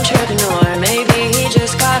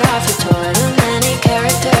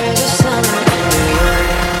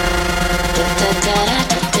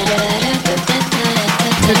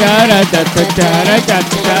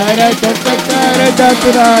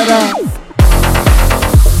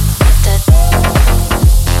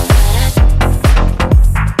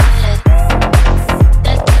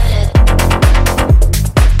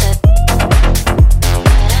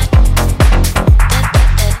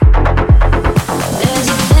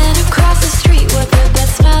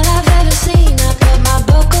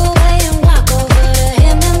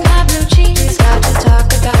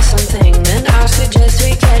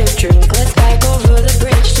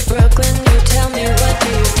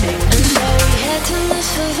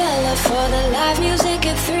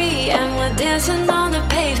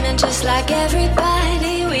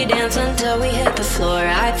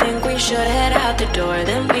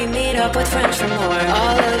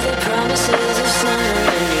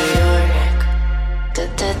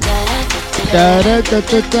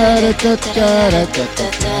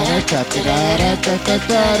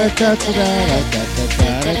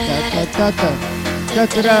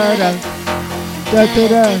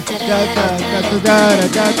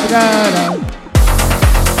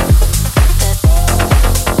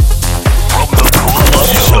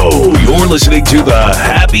So, you're listening to the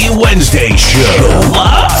Happy Wednesday Show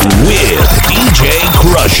live with DJ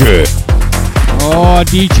Crusher. Oh,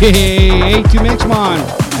 DJ A2Mixmon,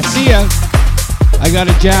 I see ya. I got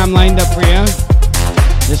a jam lined up for you.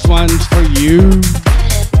 This one's for you.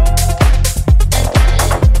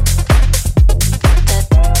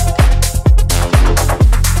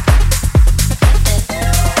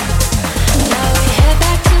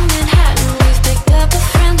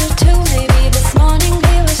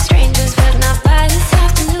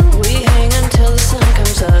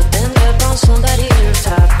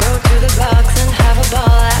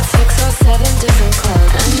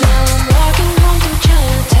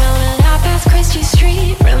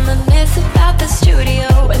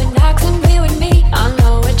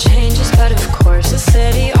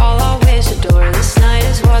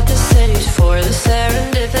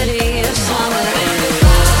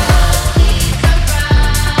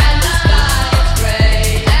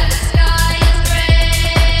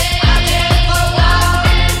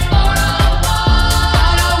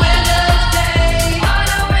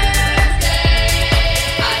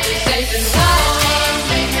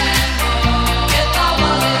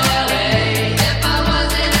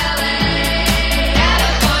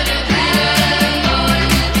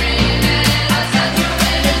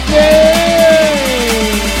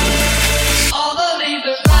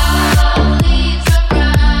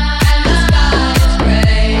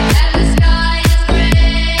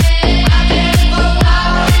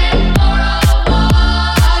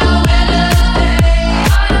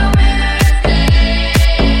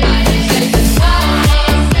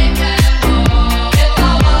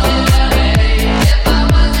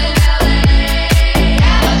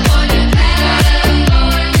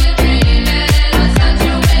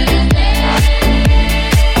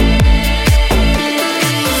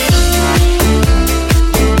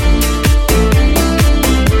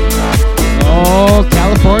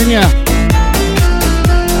 California.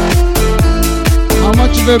 How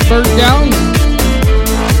much of it burnt down?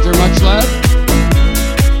 Is there much left?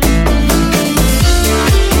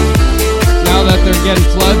 Now that they're getting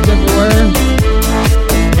floods everywhere,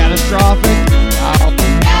 catastrophic. Wow.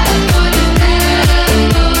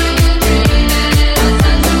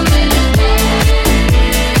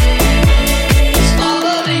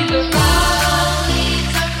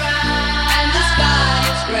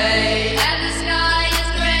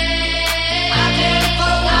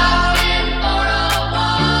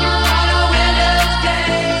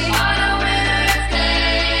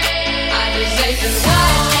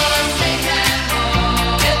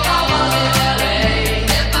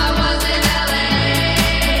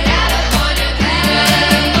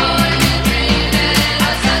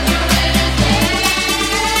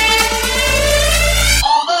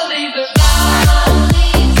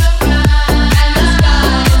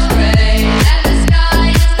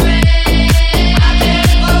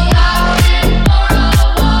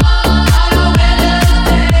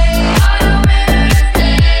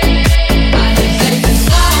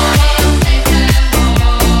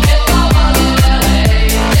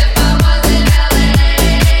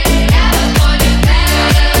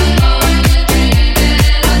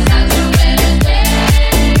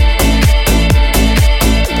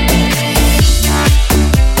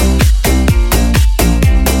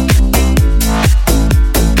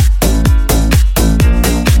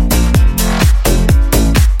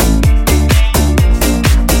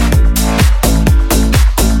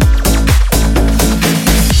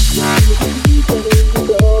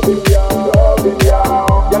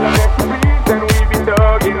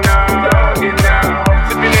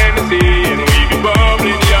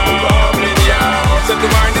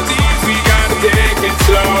 it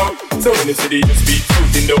slow. So when you see the speed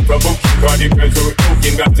shooting, don't provoke. Cause the girls who are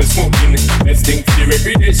cooking got to smoking. Best thing for the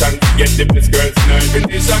recreation. Get the best girls in our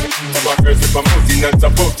invitation. Some are girls with promoting and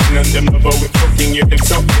supporting. And them love how we cooking, you them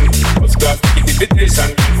something. First class invitation.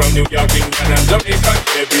 From New York, England and Jamaica.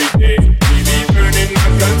 Every day we be burning,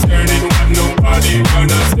 not concerning what nobody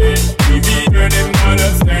gonna say. We be burning, not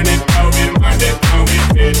concerning how we mind it, how we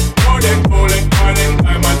feel. More than gold and more than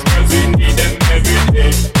diamonds, girls we need them every day.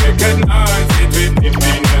 Recognize it with the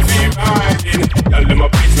fingers we riding. Tell them a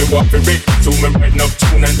piece we walk the break. So me write enough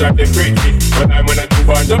tune and drive them crazy. But I'm when I do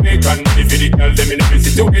on Jamaican. If you tell them in every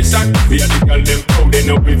situation, we are the girl them proud, they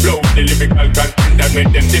know we flow. The lyrical content that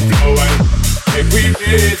make them dip flow. And if we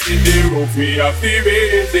raise it, the roof we have to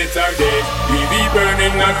raise it again. We be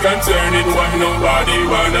burning, not concerning what nobody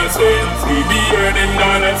wanna say. We be earning,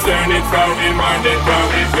 not concerning from in mind and from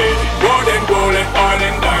in faith. More than gold and all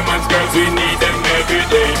in diamonds, girls we need them every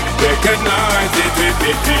day. Recognize it with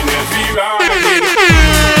 15 as we ride.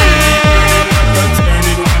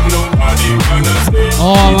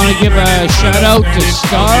 Oh, I want to give a shout out to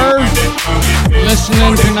Star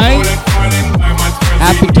listening tonight.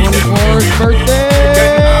 Happy 24th birthday!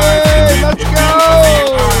 Let's go!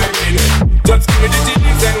 Just give me the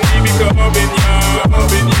cheese and we be clubbing, yeah.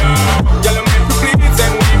 Y'all make me please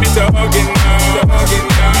and we be talking,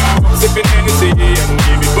 yeah. Sipping Hennessy and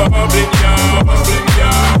we be bubbling, yeah.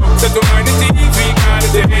 So to mind the teeth, we gotta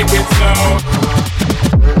take it slow.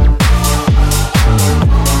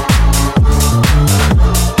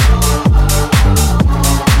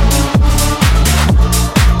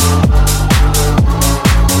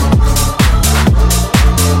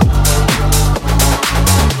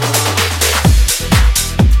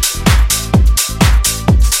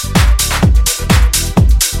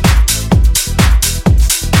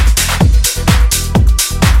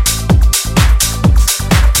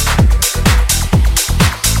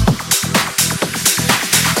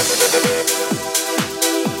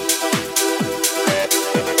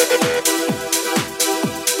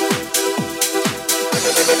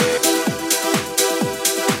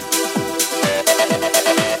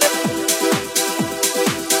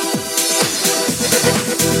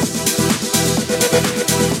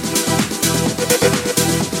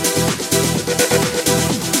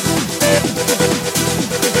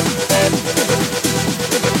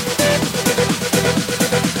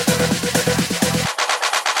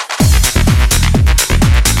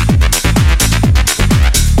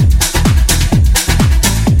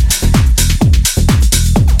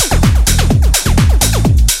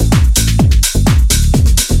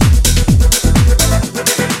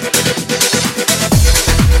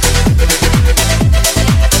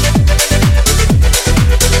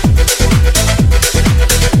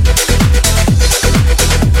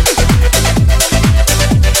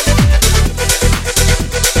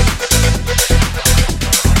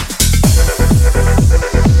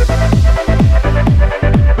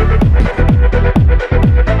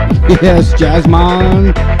 Yes,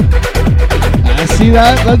 Jasmine. I see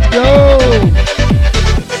that. Let's go.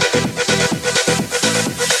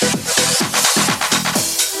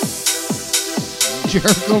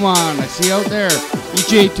 Jericho Man, I see out there.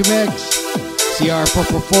 EJ to mix.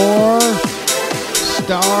 CR444.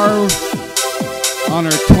 Star on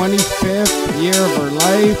her 25th year of her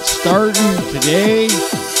life. Starting today.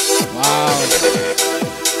 Wow.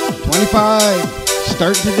 25.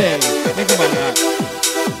 Start today. Think about that.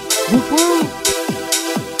 Woo-woo.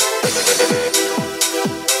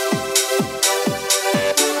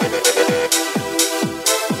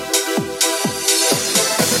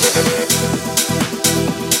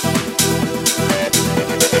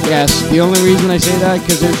 Yes, the only reason I say that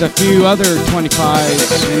because there's a few other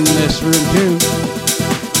 25s in this room too.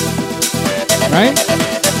 Right?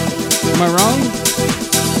 Am I wrong?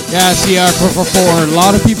 Yeah, CR444. A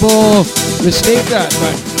lot of people mistake that,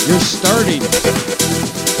 but you're starting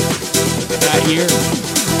that year.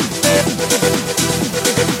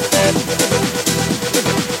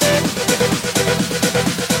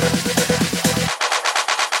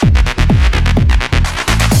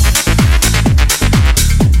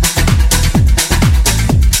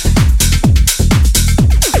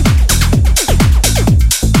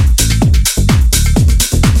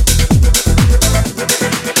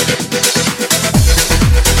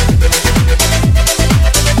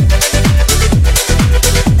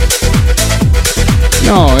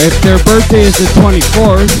 No, if their birthday is the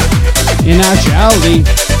 24th, in actuality,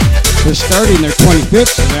 they're starting their 25th,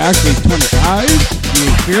 so they're actually 25.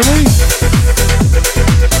 You hear me?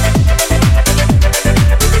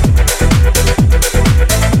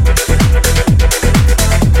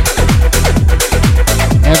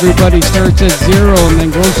 Everybody starts at 0 and then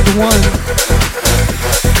goes to 1.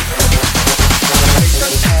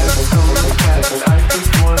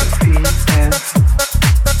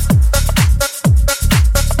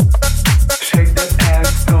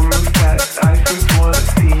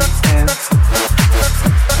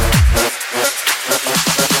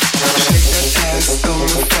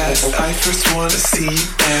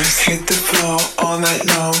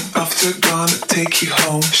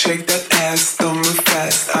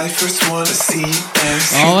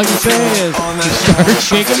 All I can say is, start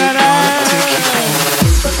shaking that ass.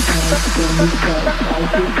 Shake that ass, don't move fast. I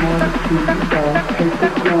just wanna see you dance. Hit the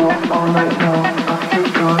floor all night long. After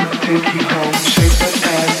gonna take you home. Shake that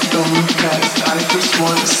ass, don't move fast. I first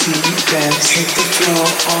wanna see you dance. Hit the floor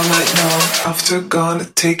all night long. After gonna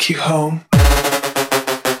take you home.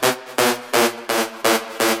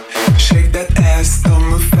 Shake that ass, don't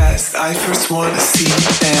move fast. I first wanna see you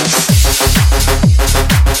dance.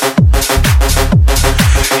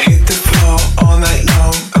 Hit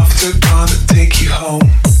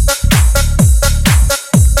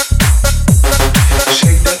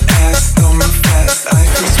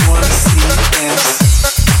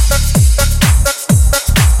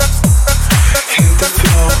the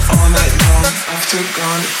floor all night long. After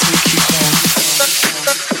gonna take you home.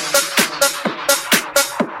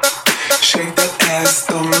 Shake that ass,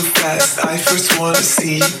 don't move fast. I first wanna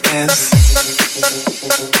see you dance.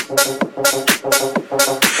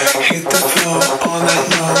 Hit the floor all night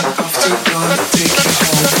long. After gonna take you home.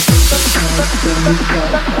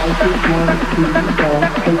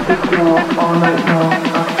 Hit the floor all night long.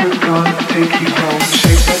 After gonna take you home.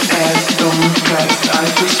 Shake that ass, don't move fast. I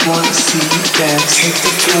just wanna see you dance. Hit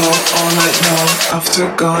the floor all night long. After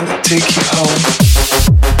gonna take you home.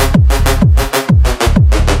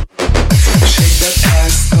 Shake that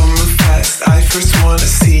ass, don't move fast. I first wanna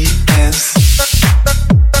see you dance.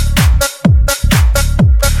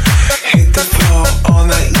 Hit the floor all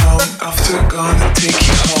night long. After gonna take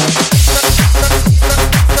you home.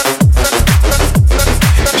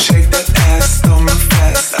 Shake that ass, don't move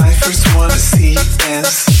fast. I first wanna see you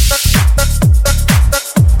dance.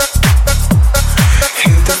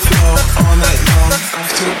 Hit the floor all night long.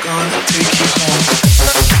 After gonna take you home.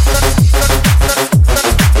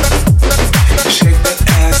 Shake that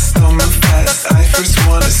ass, don't move fast. I first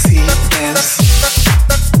wanna see you dance.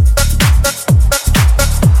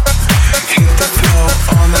 Hit the floor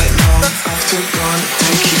all night long. After gonna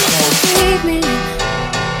take you home. Take me,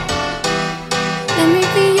 let me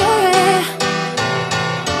be your air.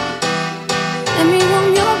 Let me roam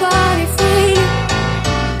your body free.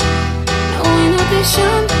 No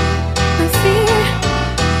inhibition, no fear.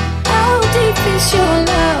 How deep is your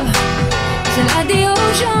love? Is it like the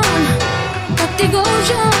ocean? What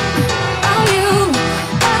devotion are you?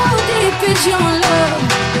 How deep is your love?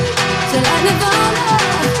 Is it like Nirvana?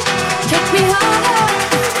 Take me harder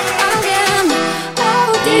again. How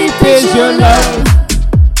deep is your love?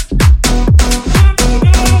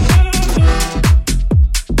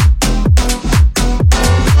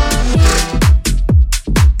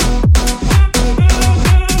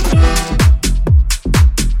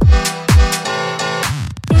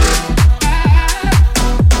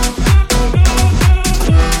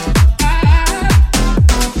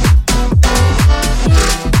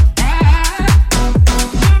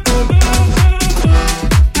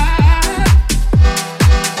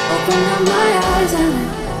 Open up my eyes and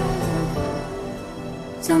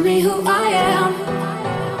tell me who I am.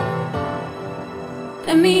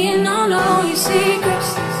 Let me in on all your secrets.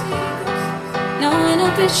 No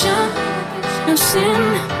inhibition, no sin.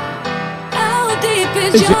 How deep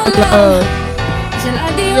is your love? Is it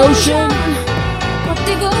like the ocean? What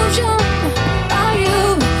devotion are you?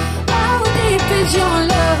 How deep is your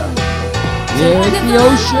love? Yeah, the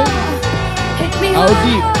ocean. Hit me How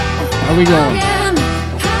deep are we going?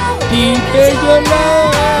 Deep is your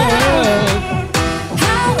love.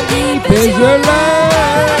 Deep is your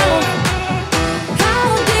love. How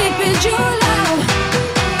deep is your love?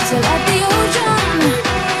 Is it like the ocean?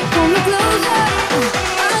 Pull me closer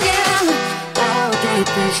again. How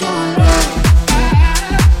deep is your love?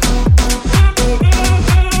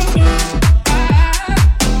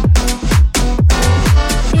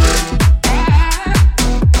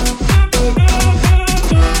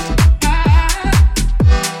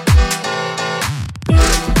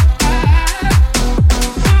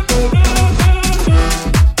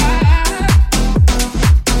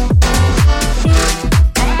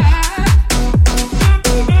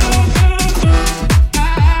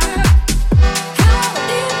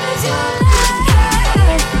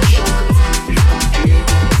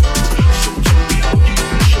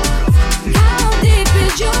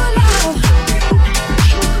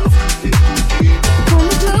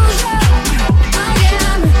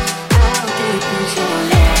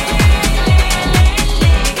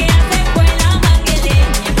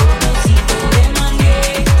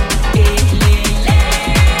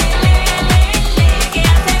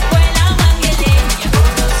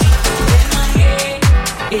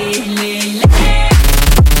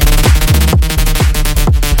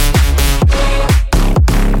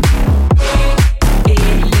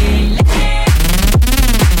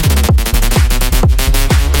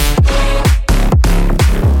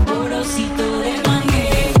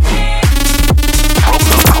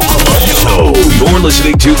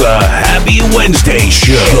 the Happy Wednesday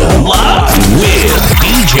Show. Live with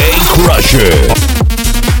DJ Crusher.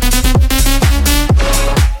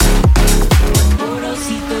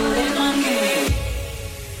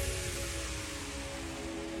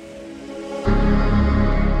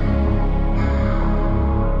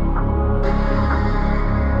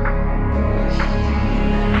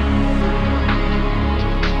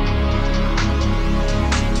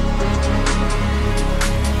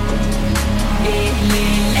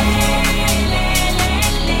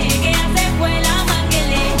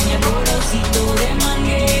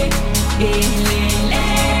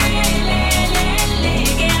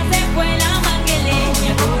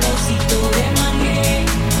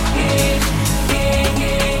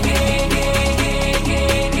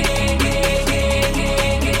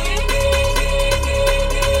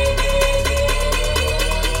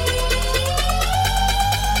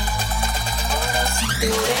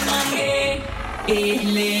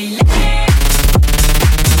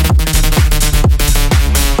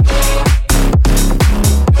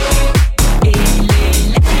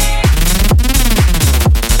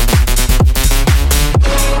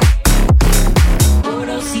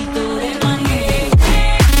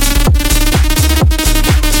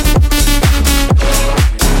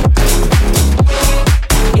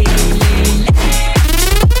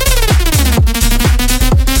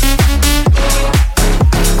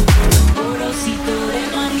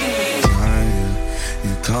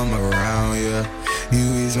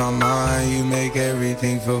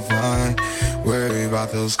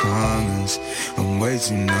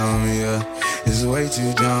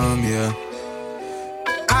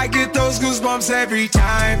 Every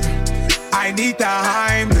time I need the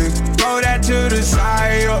Heimlich, throw that to the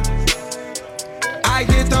side. I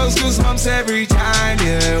get those goosebumps every time,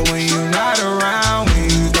 yeah. When you're not around, when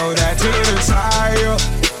you throw that to the side.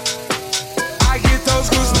 I get those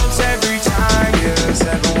goosebumps every time, yeah.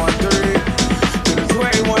 713 to the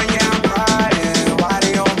 21, yeah, I'm riding. Why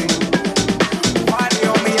they on me? Why they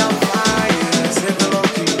on me? I'm flying. Sipping low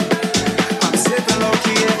key. I'm sipping low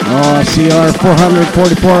key. Oh, CR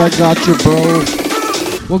 444, I got you, bro.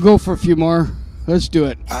 We'll go for a few more. Let's do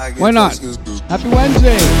it. Why not? Happy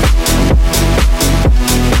Wednesday.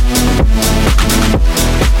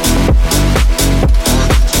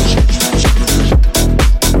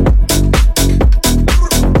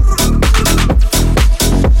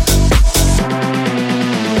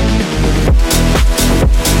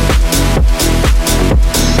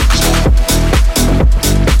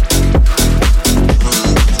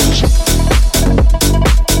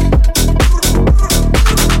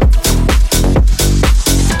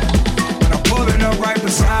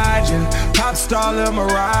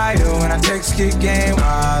 Kick game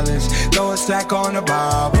wireless, throw a stack on the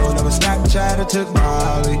Bible. Never Snapchat or took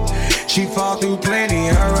Molly. She fall through plenty,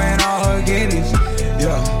 her and all her guineas.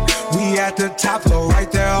 Yeah, we at the top floor,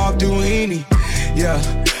 right there off Duini. Yeah,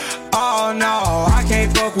 oh no, I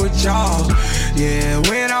can't fuck with y'all. Yeah,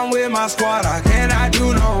 when I'm with my squad, I cannot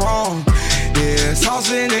do no wrong. Yeah,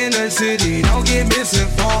 saucing in the city, don't get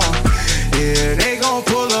misinformed. Yeah, they gon'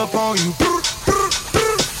 pull up on you.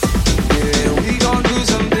 Yeah, we gon' do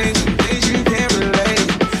some things.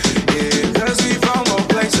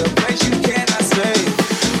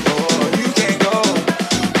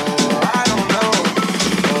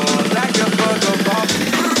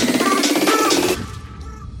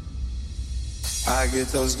 I get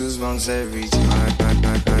those goosebumps every time.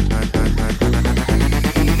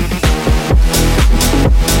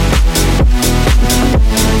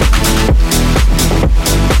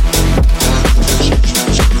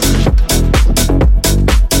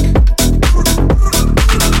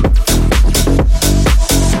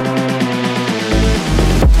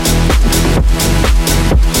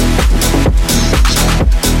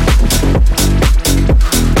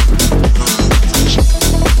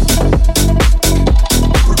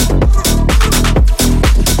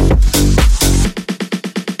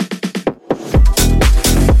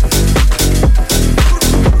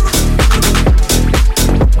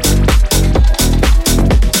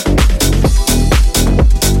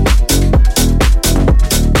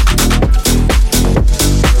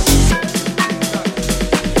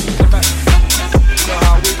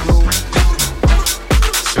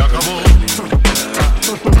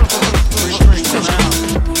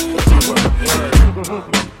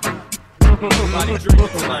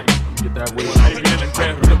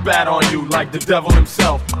 The devil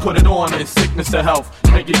himself put it on in sickness or health.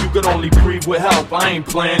 Nigga, you could only breathe with help. I ain't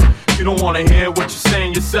playing. you don't wanna hear what you're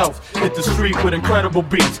saying yourself. Hit the street with incredible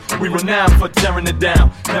beats. We renowned for tearing it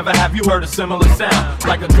down. Never have you heard a similar sound.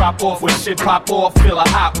 Like a drop off when shit pop off, feel a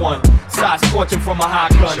hot one. Side scorching from a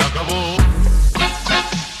hot gun.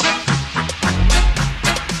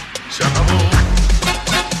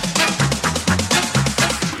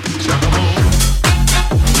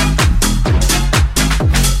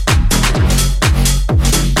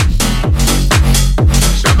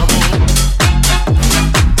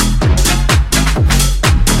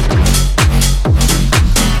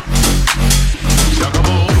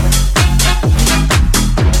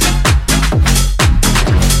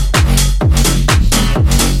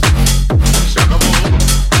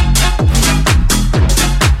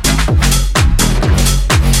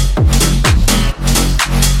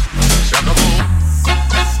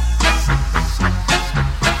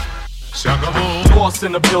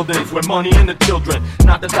 In the buildings with money and the children.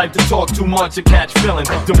 Not the type to talk too much or catch feelings.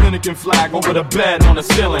 Dominican flag over the bed on the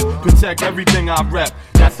ceiling. Protect everything I rep.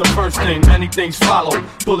 That's the first thing. Many things follow.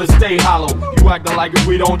 Bullets stay hollow. You acting like if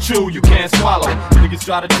we don't chew, you can't swallow. Niggas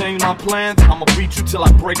try to change my plans. I'ma beat you till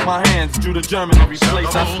I break my hands. Jew to German every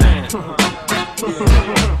place I stand.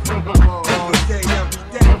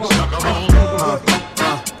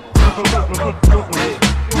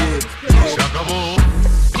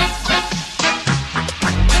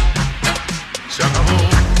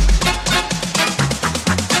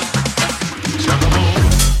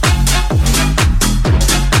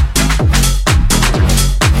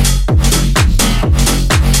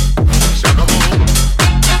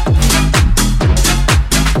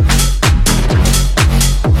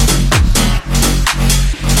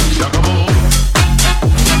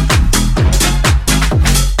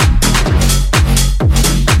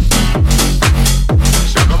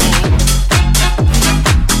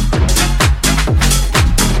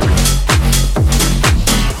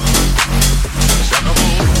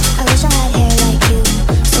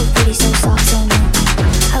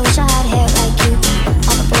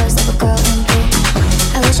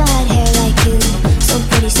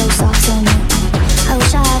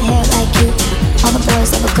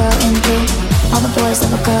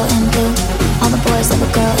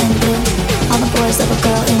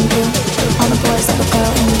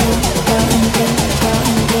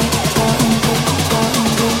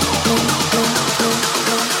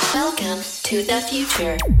 To the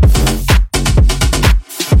future.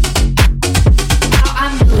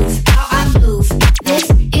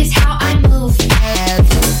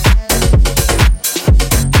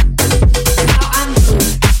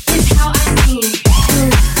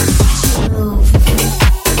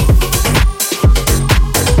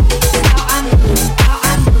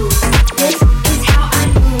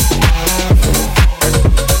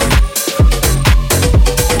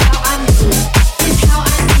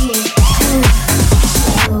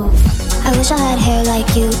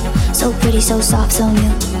 So soft, so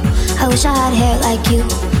new. I wish I had hair like you.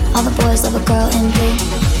 All the boys love a girl in blue.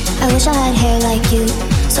 I wish I had hair like you.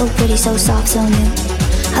 So pretty, so soft, so new.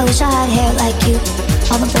 I wish I had hair like you.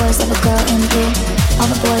 All the boys love a girl in blue. All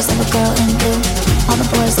the boys love a girl in blue. All the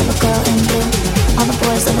boys love a girl in blue. All the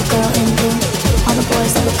boys love a girl in blue. All the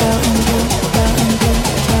boys love a girl in blue. Girl in blue.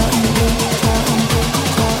 Girl in blue. Girl in blue.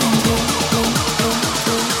 Girl in blue.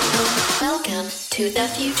 Welcome to the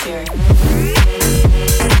future.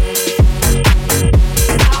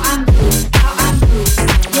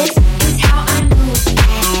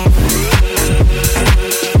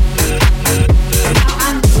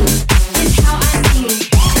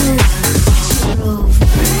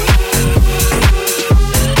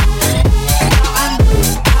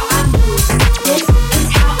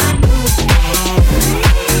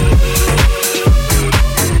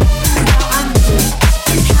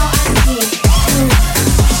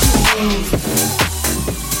 Move.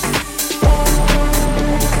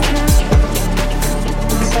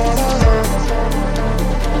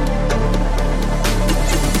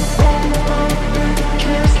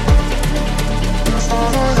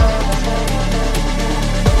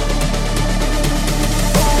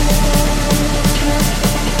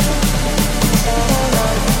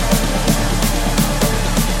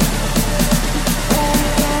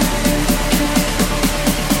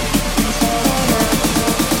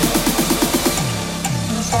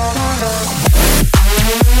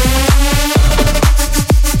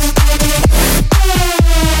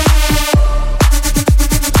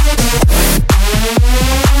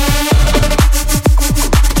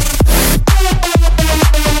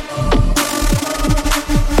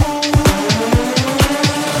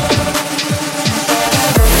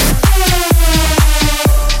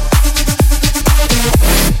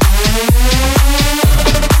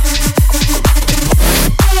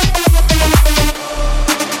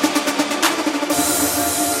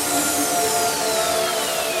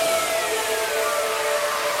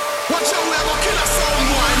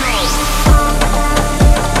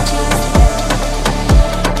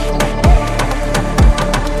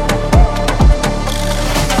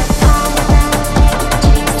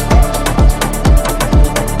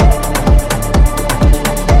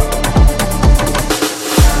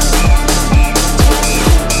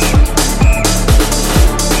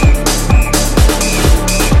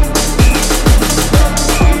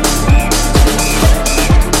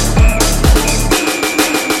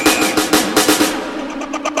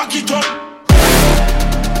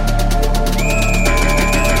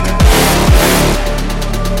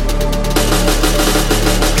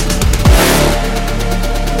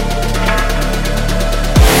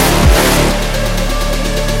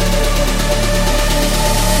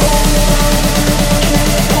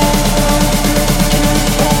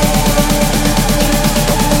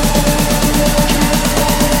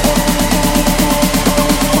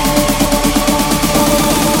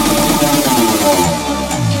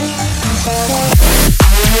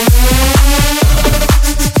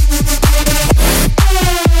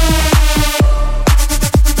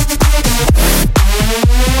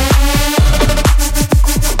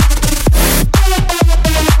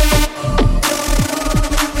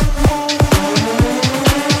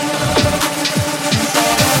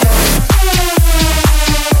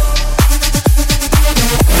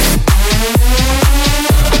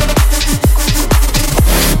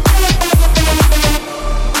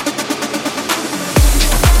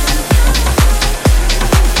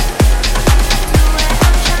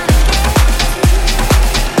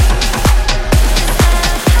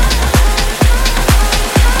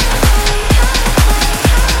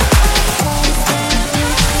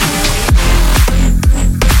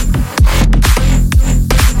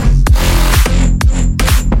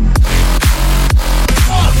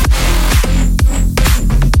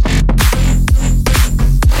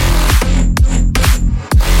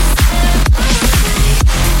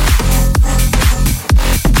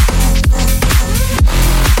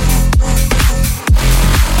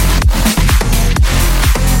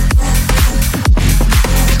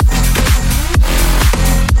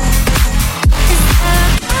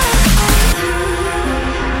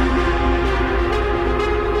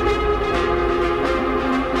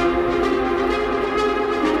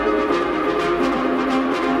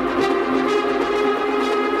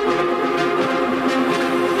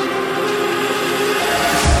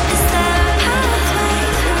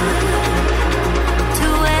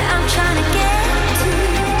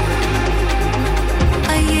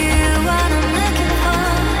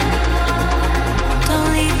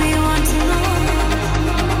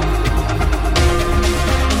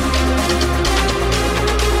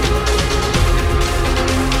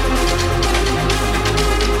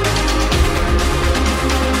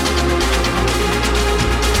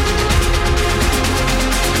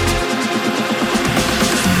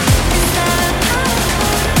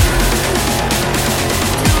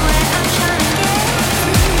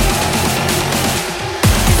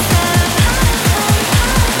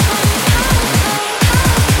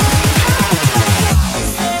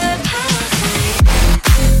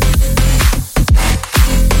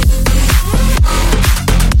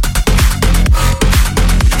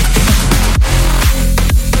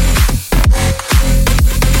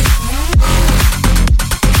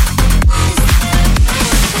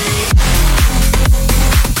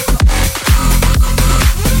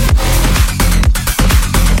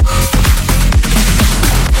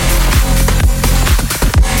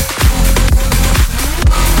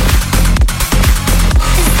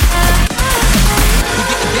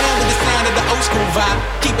 vibe.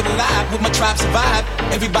 Keep it alive with my tribe survive.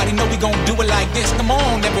 Everybody know we gon' do it like this. Come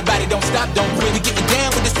on, everybody don't stop, don't quit. We getting down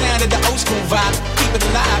with the sound of the old school vibe. Keep it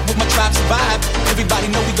alive with my tribe survive. Everybody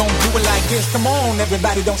know we gon' do it like this. Come on,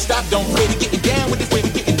 everybody don't stop, don't quit. We getting down with this. We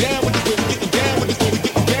getting down with this. We getting down with this. We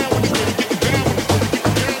getting down with this.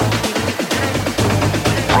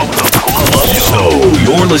 So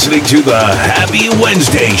you're listening to the Happy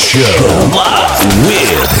Wednesday Show live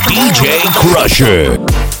with DJ Crusher.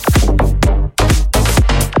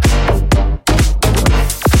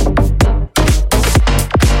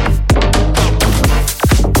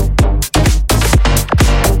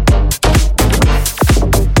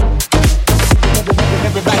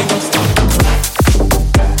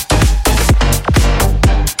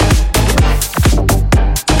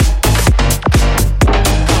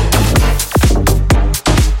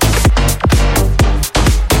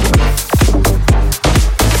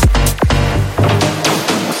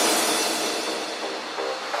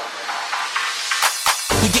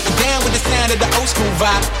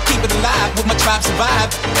 Survive.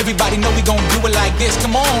 Everybody know we gon' do it like this.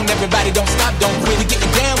 Come on, everybody don't stop, don't quit. We getting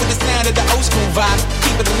down with the sound of the old school vibe.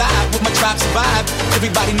 Keep it alive with my tribe survive.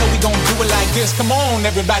 Everybody know we gon' do it like this. Come on,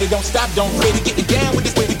 everybody don't stop, don't quit. We getting down with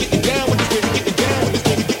this. We getting down with this. We getting down with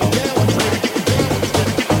this. We getting down with this.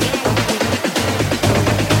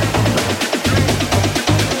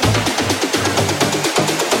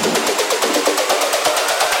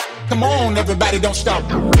 Come on, everybody don't stop.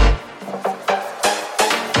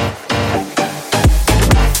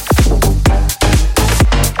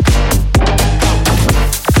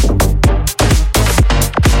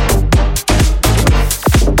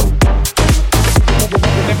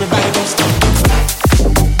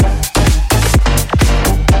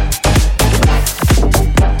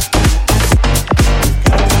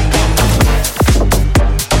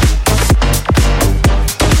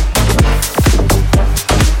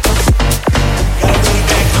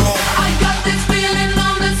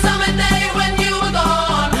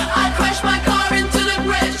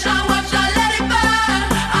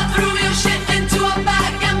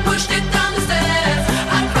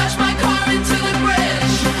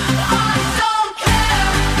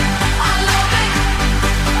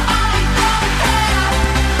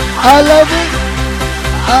 I love it.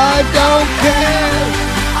 I don't care.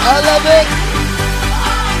 I love it.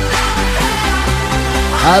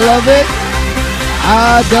 I love it.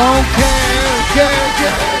 I don't care.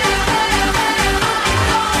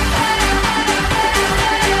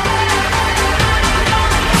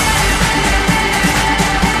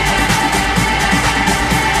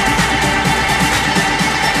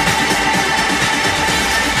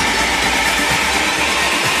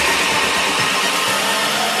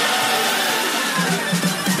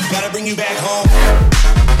 Bring you back home.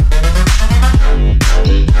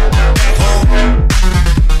 Back home.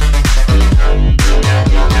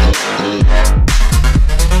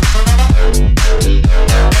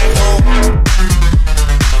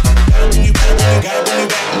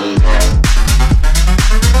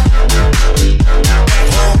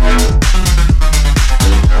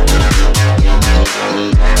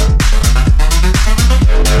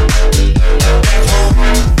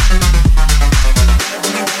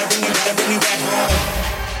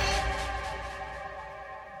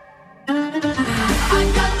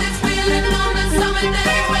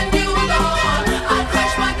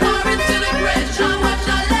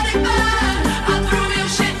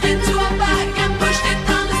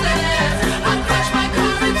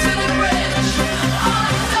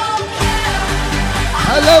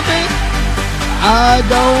 I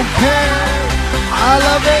don't care. I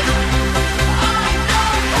love it.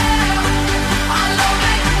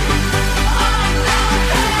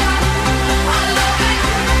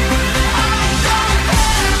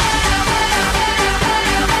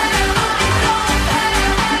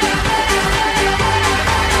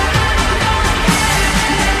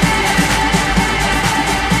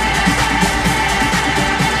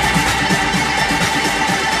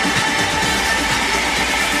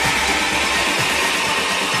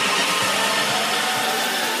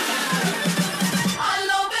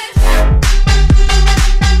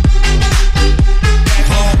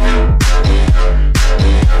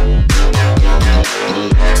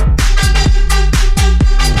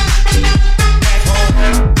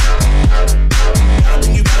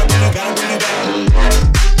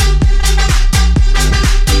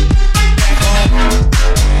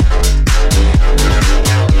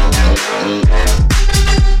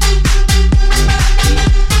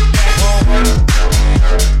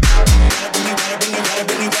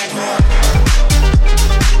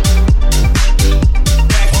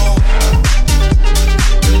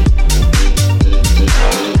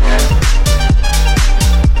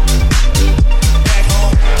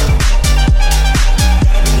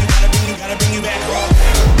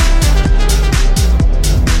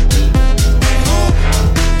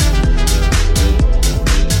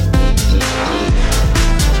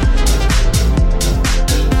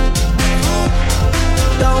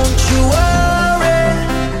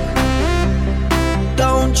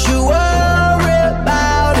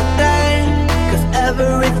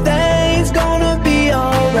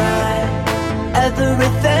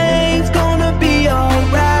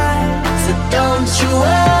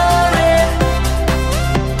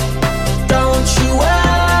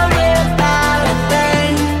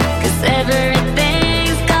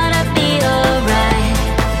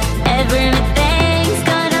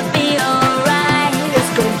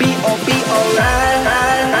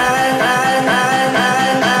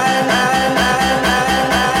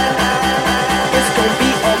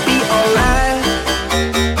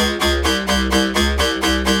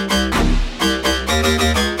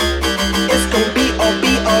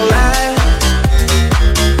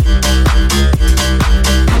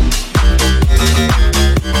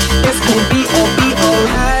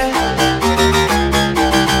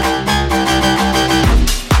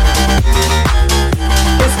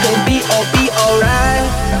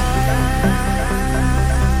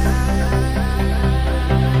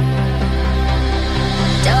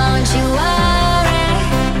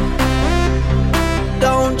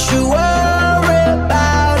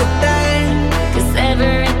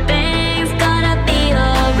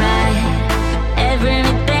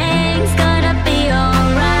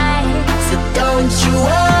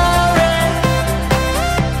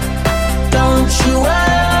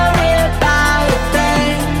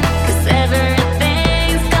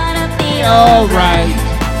 alright.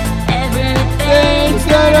 Everything's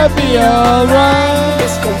gonna be alright.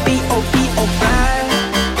 It's gonna be alright.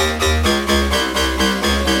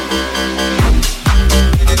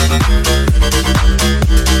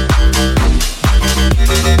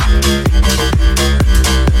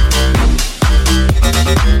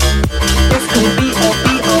 It's gonna be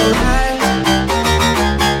alright.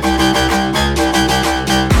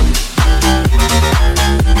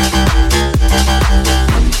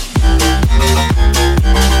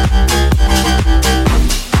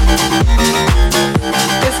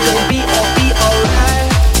 It's gonna be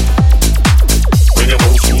alright. Bring your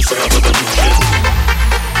old school sound to the new shit.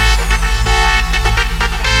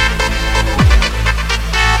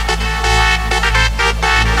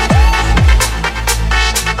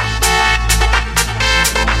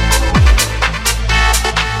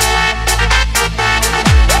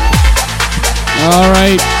 All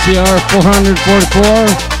right, CR 444.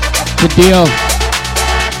 Good deal.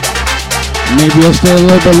 Maybe you'll stay a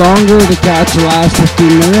little bit longer to catch the last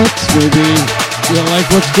 15 minutes. Maybe you'll like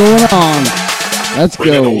what's going on. Let's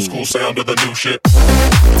Bring an go. old school sound to the new shit.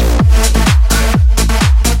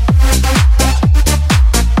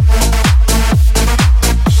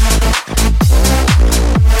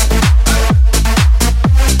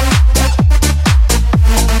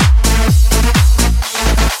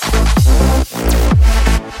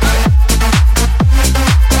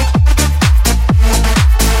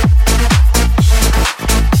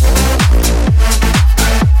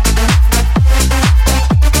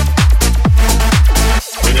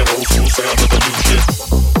 Bring an old school sound to the new shit.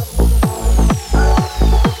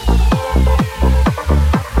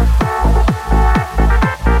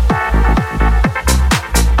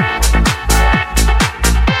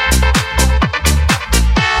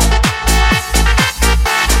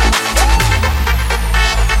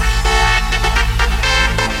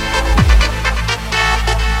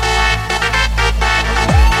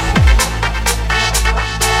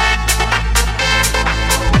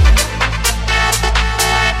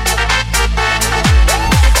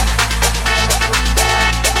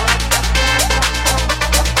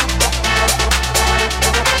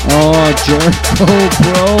 Oh, Jericho,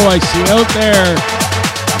 bro, I see you out there.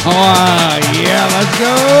 Oh, yeah, let's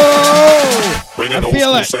go. Bring an I old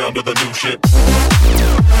feel school it. sound to the new shit.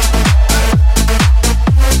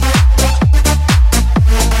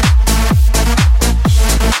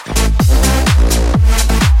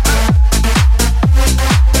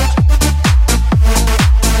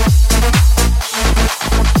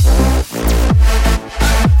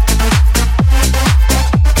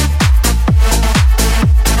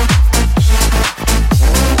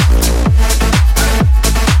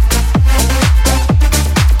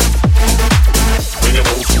 Bring an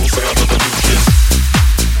old school sound to the new shit.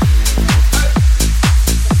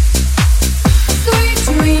 Sweet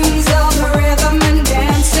dreams of rhythm and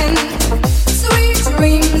dancing. Sweet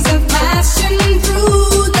dreams of passion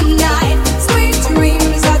through the night. Sweet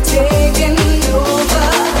dreams are taking over.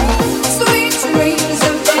 Sweet dreams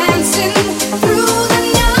of dancing through the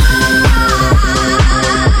night.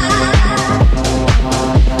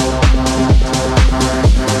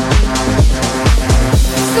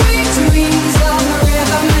 Sweet dreams of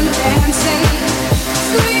rhythm and dancing.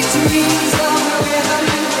 Sweet dreams of rhythm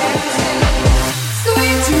and dancing.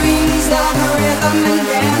 Sweet dreams of rhythm and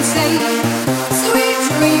dancing. Sweet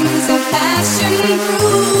dreams of passion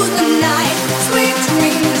through the night. Sweet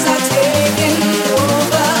dreams are taking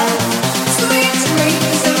over. Sweet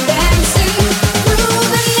dreams of dancing through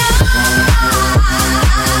the night.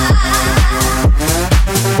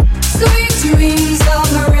 Sweet dreams of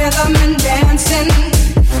rhythm and dancing.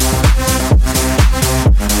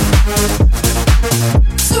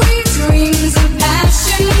 Sweet dreams of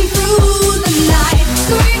passion through the night.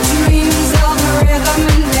 Sweet dreams of rhythm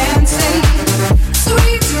and dancing.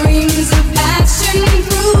 Sweet dreams of passion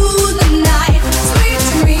through the night. Sweet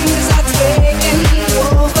dreams are taking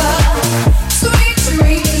over. Sweet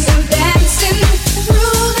dreams of dancing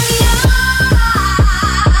through the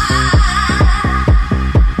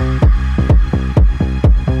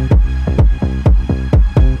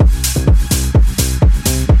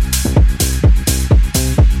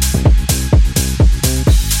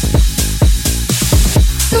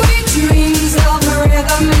Sweet dreams of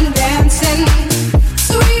rhythm and dancing.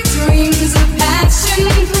 Sweet dreams of passion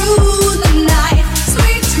through the night.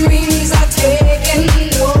 Sweet dreams are taking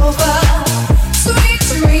over. Sweet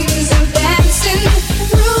dreams of dancing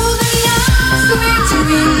through the night. Sweet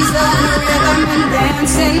dreams of rhythm and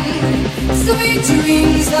dancing. Sweet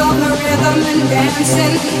dreams of rhythm and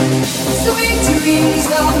dancing. Sweet dreams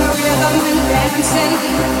of rhythm and dancing.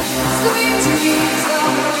 Sweet dreams of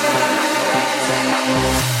rhythm and dancing.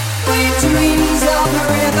 Sweet dreams of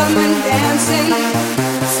rhythm and dancing.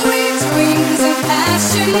 Sweet dreams of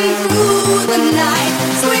passion through the night.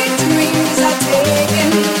 Sweet dreams are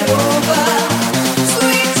taking over.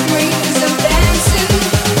 Sweet dreams of dancing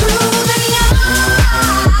through the night.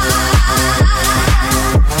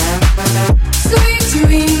 Sweet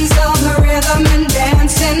dreams of rhythm and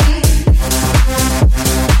dancing.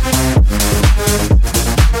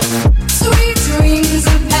 Sweet dreams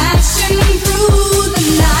of passion through the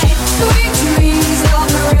night. Sweet dreams of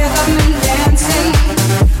rhythm and dancing.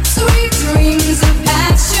 Sweet dreams of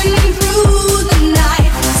passion through the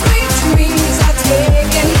night. Sweet dreams are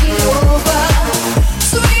taking over.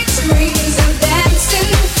 Sweet dreams of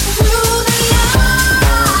dancing through the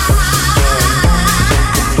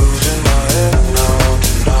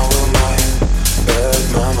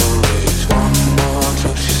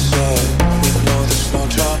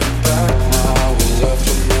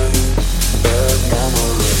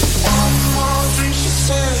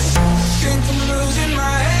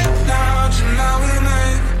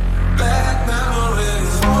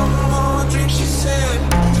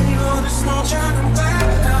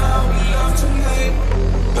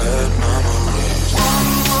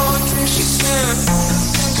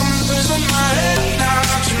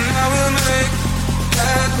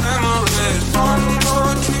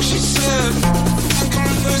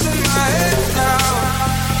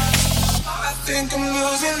think I'm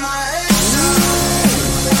losing my head.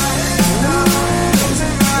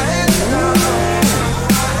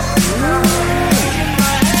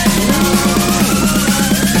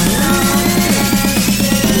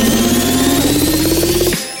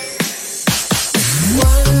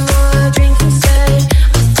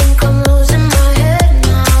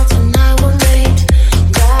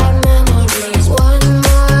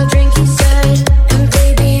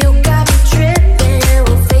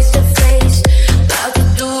 Face to face, about to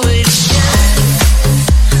do it.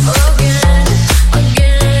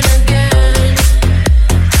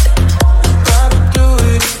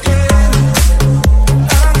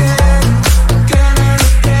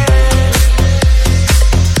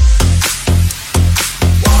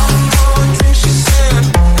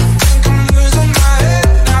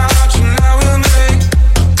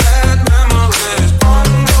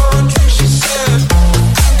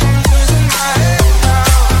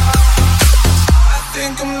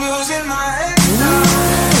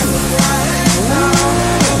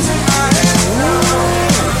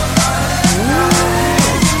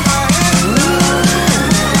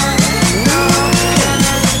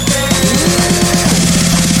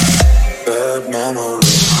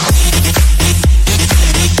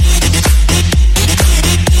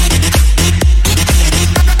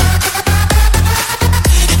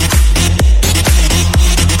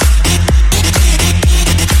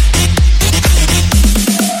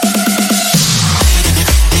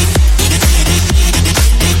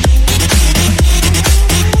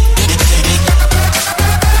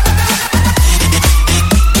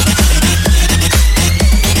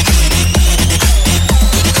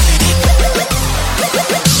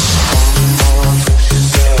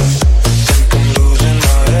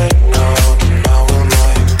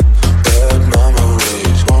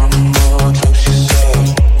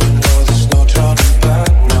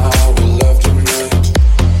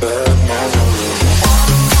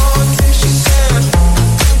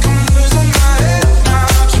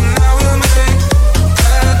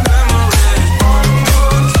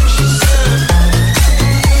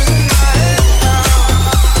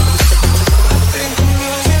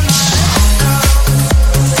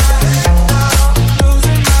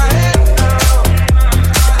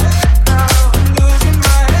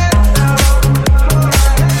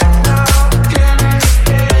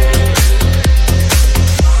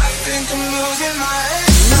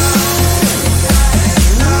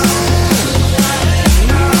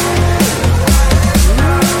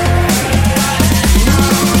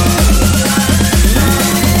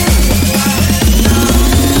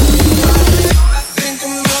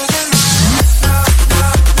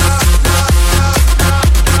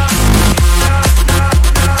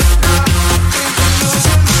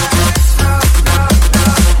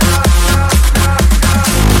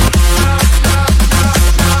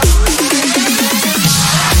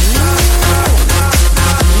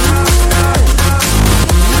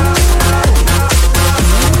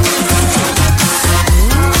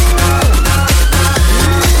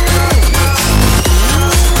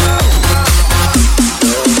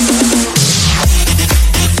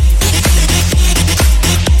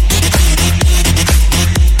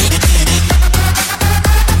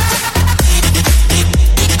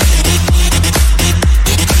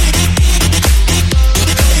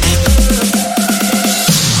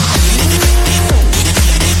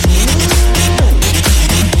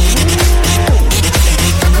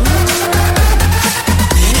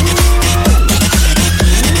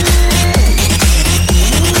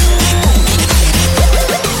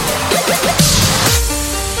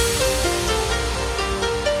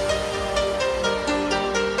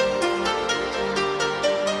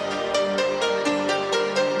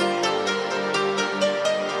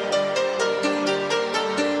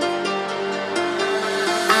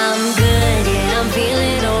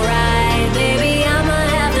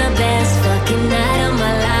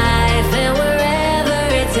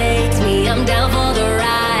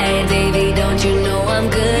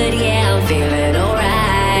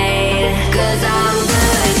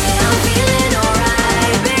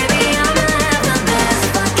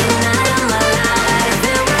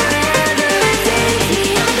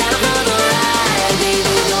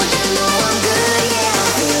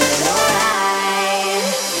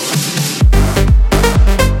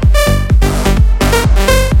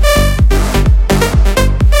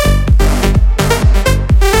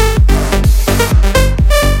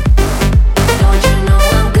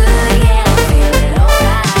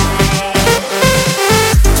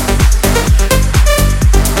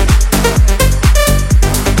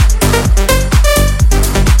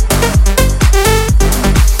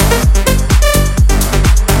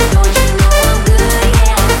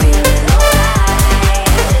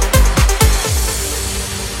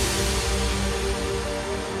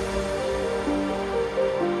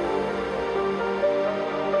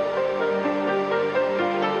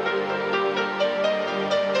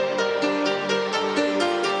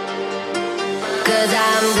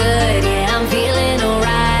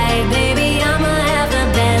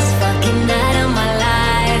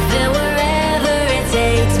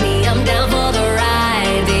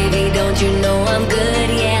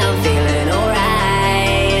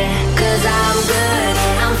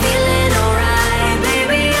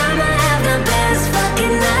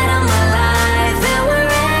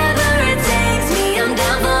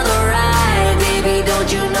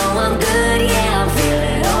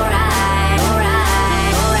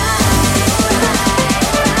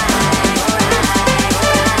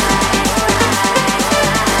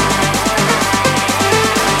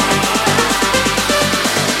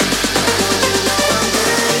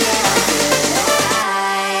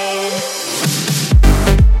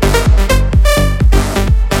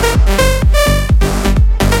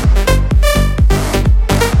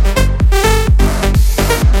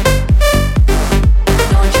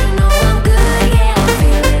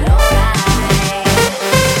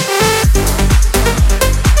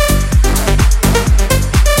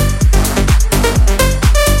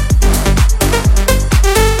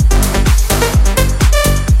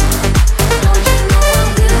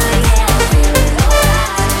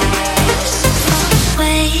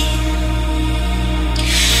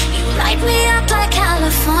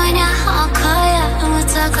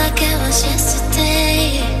 was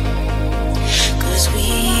yesterday. 'Cause we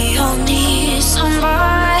all need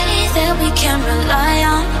somebody that we can rely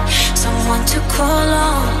on, someone to call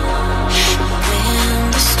on.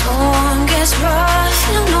 When the storm gets rough,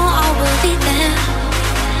 you know I will be there.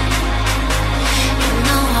 You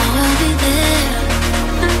know I will be there.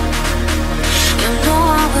 You know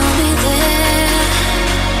I will be there.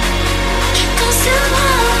 'Cause you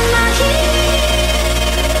are my hero.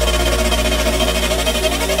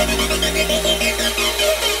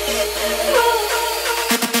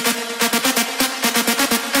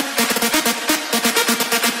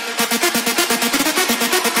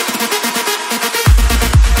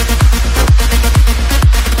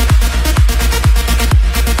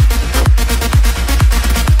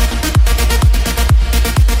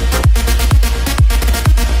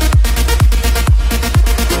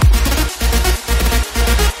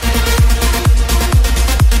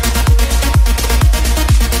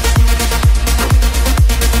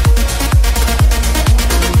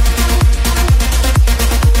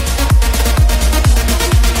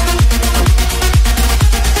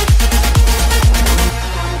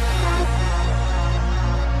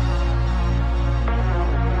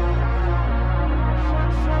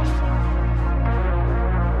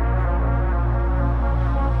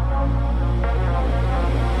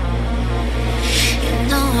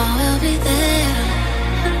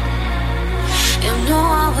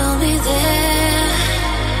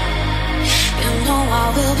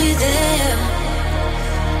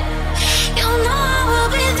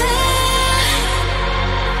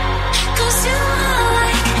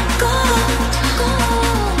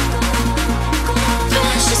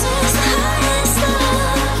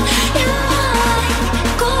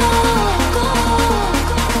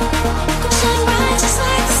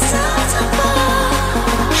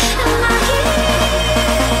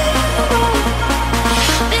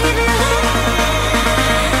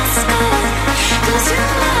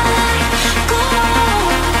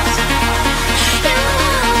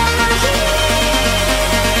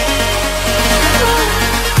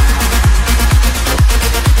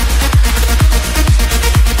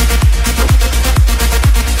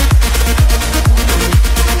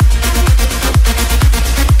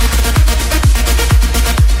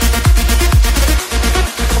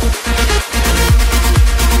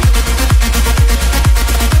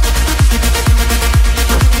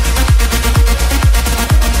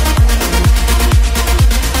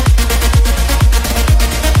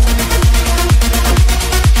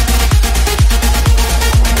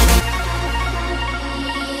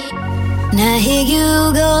 Now here you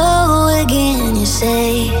go again, you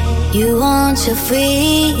say you want your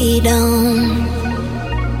freedom.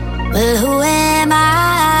 Well, who am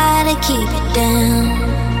I to keep it down?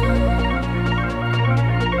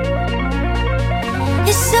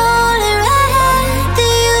 It's only right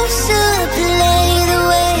that you should play the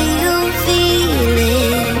way you feel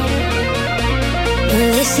it.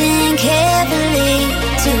 Listen carefully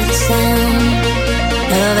to the sound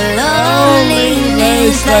of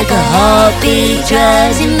loneliness, like a heartbeat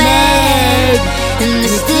drives you mad, and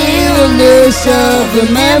the stillness of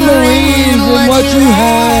remembering what you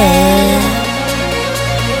had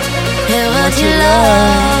and what you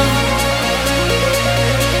love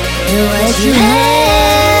and what you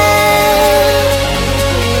had,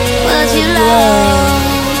 what you love.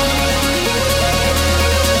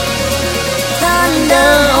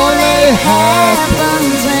 Thunder only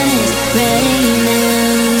happens when it's raining.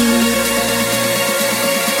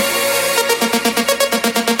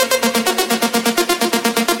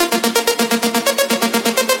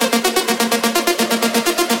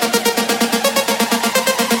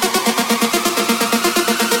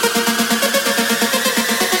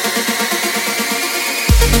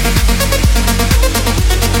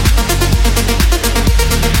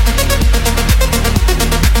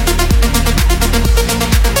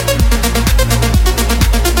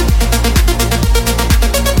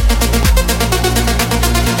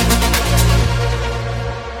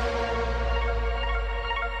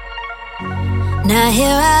 Now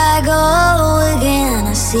here I go again,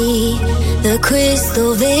 I see the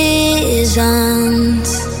crystal visions.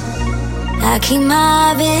 I keep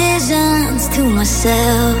my visions to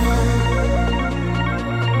myself.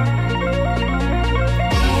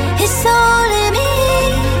 It's only me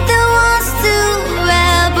that wants to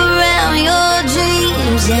wrap around your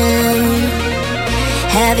dreams. And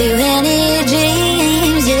have you any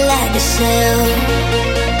dreams you like to sell?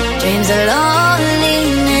 Dreams of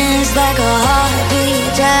loneliness, like a heartbeat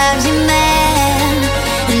drives you mad,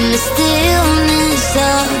 and the stillness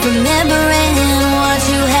of remembering what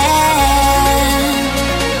you had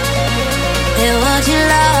and what you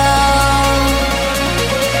lost.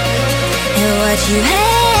 you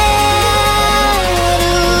had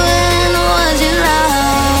when was you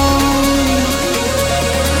wrong?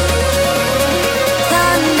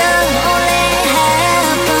 Thunder only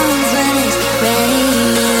happens when it's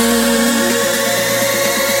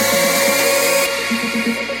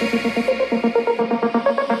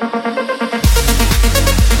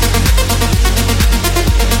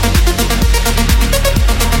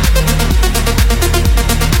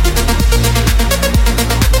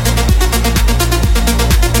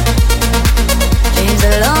dreams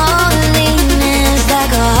of loneliness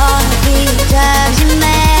like a heartbeat drives you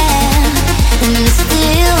mad, and the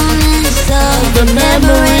stillness of The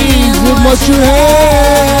memories of what you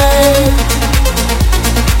had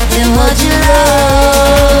and what you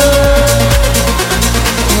love,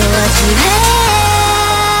 and what you had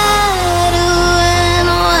when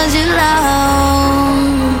was you wrong?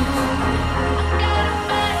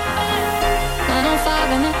 9:05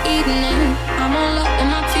 in the evening, I'm all up in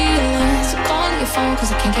my feelings. So call your phone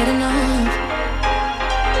 'cause I can't get enough.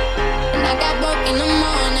 And I got work in the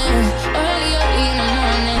morning, early in the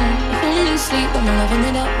morning. Who needs sleep when I'm loving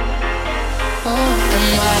it up? Oh, and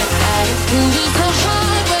why I gotta do this the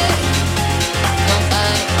hard way?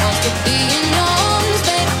 Nobody wants to be in your arms,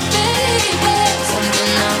 baby.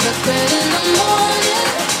 Something I regret in the morning,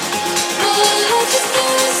 but I just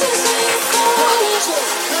can't say you call. 1, 2,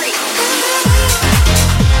 3.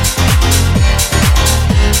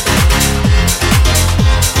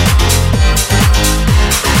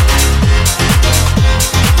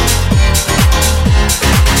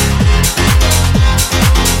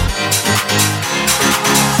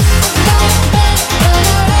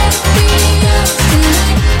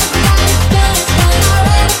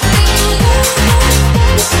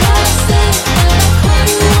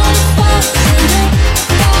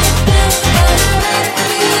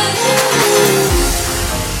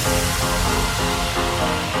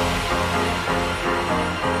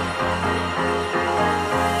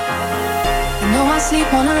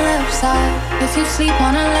 Sleep on the left side. If you sleep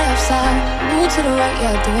on the left side, move to the right,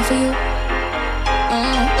 yeah, do it for you.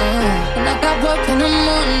 And I got work in the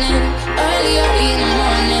morning, early in the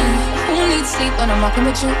morning. Who needs sleep when I'm rocking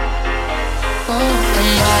with you? And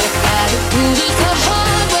why I gotta do this the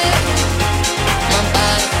hard way? My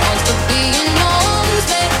body wants to be in your arms,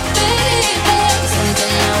 baby.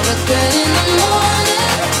 Something I regret in the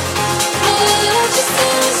morning, but I just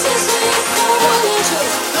can't say you call. 1, 2,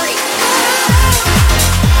 3.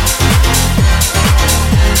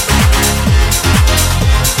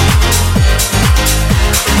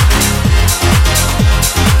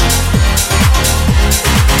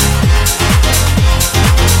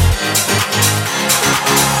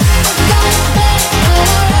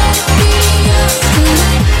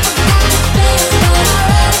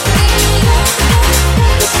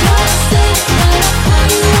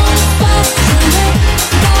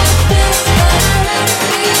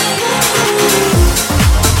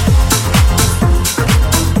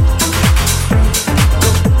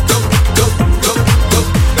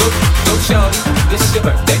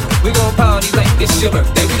 Your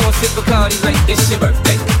birthday, we gon' sip Bacardi like it's your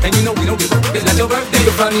birthday. And you know we don't give up, it's not your birthday.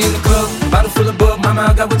 You can find me in the club, bottle full of bug. Mama,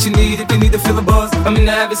 I got what you need if you need to feel the buzz. I'm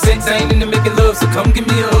into having sex, I ain't into making love. So come give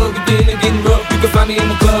me a hug, if you're into getting rough. You can find me in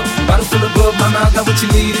the club, bottle full of bug. Mama, I got what you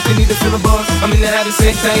need if you need to feel the buzz. I'm into having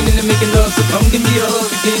sex, I ain't into making love. So come give me a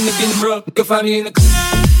hug, if you're into getting rough. You can find me in the club.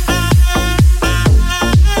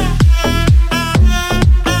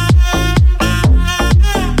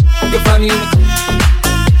 You can find me in the club.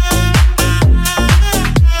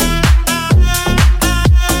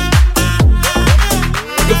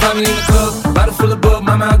 Find me in the club, bottle full of bug.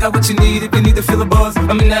 Mama, I got what you need if you need to feel the buzz.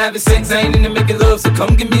 I'm into having sex, I ain't into making love. So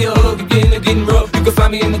come give me a hug if you're into getting rough. You can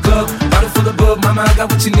find me in the club, bottle full of bug. Mama, I got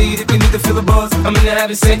what you need if you need to feel the buzz. I'm into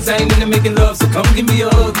having sex, I ain't into making love. So come give me a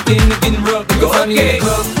hug if you're into getting rough. You can find me in the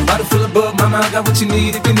club, bottle full of bug. Mama, I got what you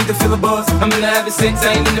need if you need to feel the buzz. I'm into having sex,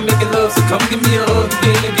 I ain't into making love. So come give me a hug if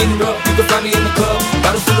you're into getting rough. You can find me in the club,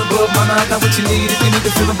 bottle full of bug. Mama, I got what you need if you need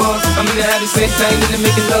to feel the buzz. I'm into having sex, I ain't into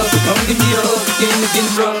making love. So come give me a hug if you're into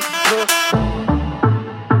getting rough.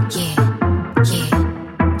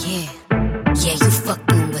 Yeah, you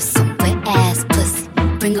fucking with some wet ass pussy.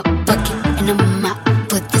 Bring a bucket and a mop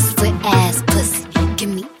for this wet ass pussy. Give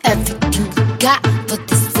me everything you got for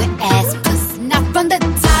this wet ass pussy. Now from the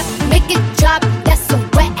top, make it drop. That's some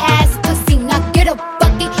wet ass pussy. Now get a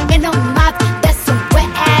bucket and a mop. That's some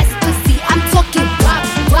wet ass pussy. I'm talking wop,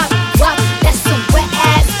 wop, wop. That's some wet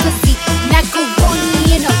ass pussy.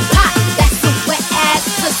 Macaroni in a pot. That's some wet ass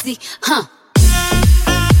pussy, huh?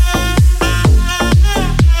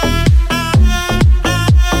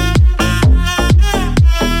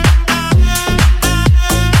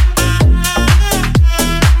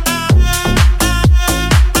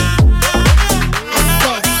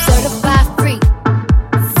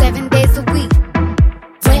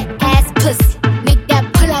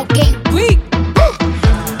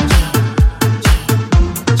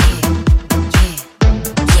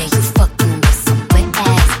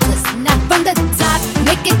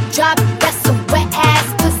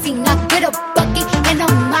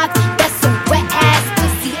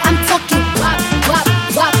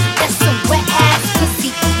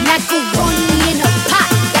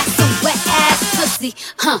 pussy,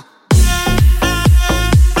 huh?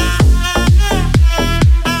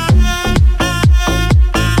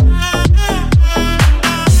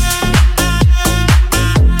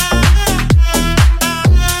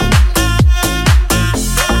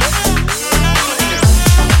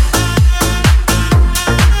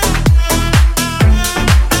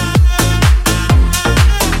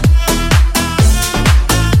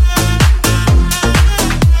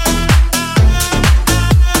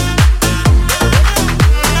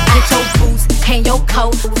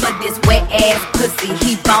 For this wet ass pussy,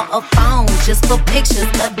 he bought a phone just for pictures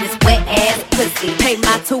of this wet ass pussy. Pay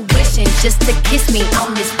my tuition just to kiss me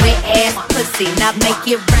on this wet ass pussy. Now make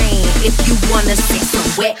it rain if you wanna see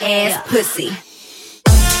some wet ass pussy.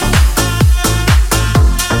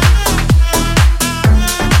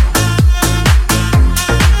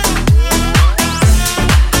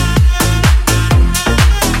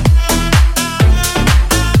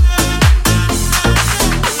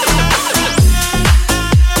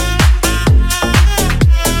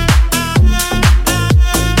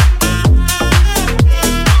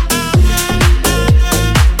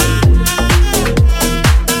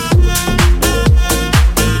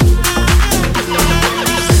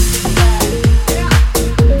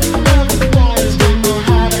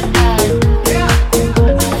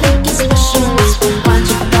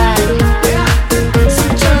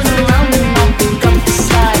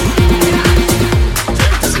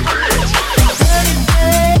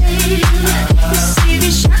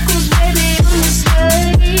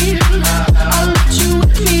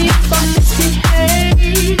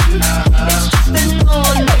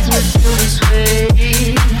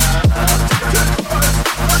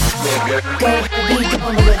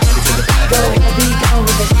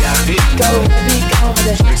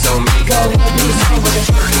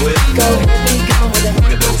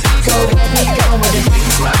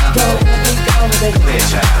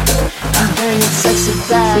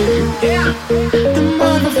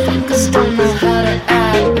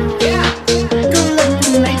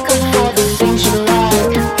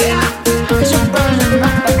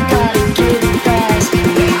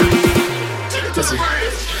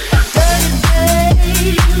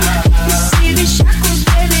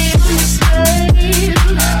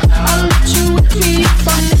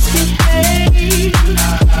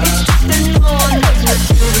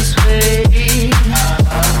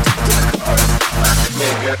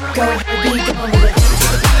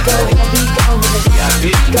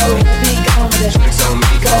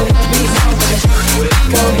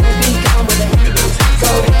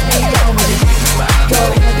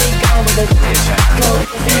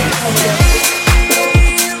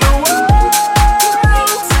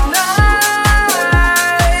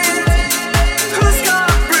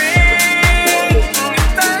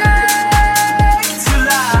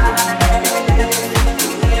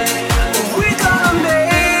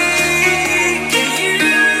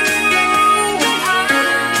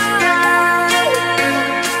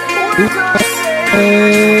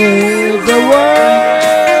 The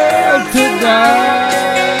world tonight.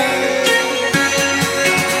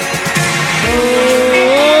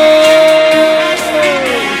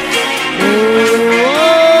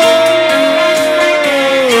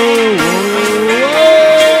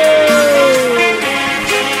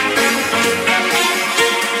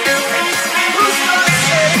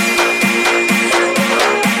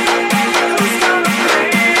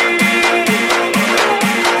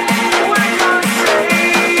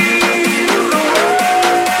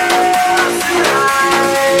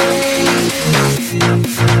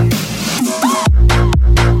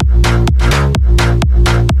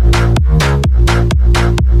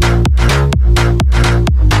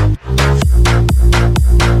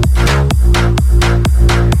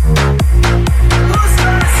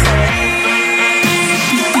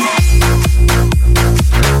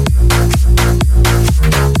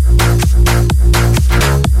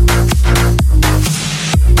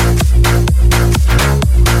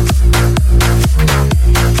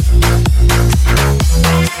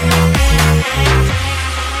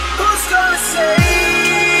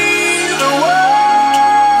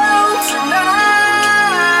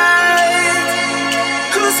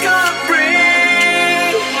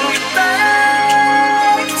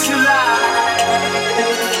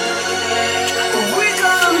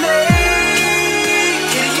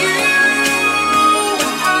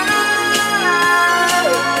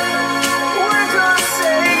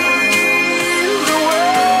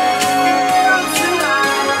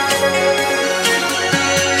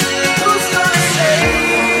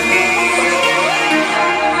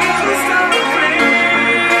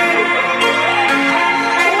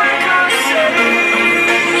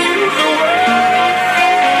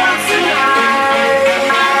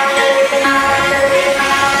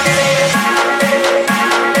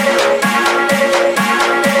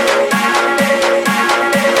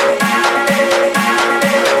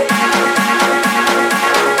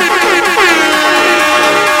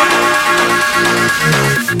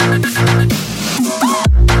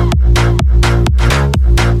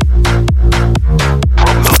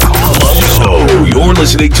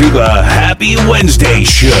 listening to the Happy Wednesday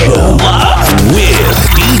Show live with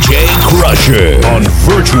DJ Crusher on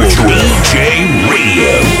Virtual DJ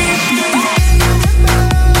Radio.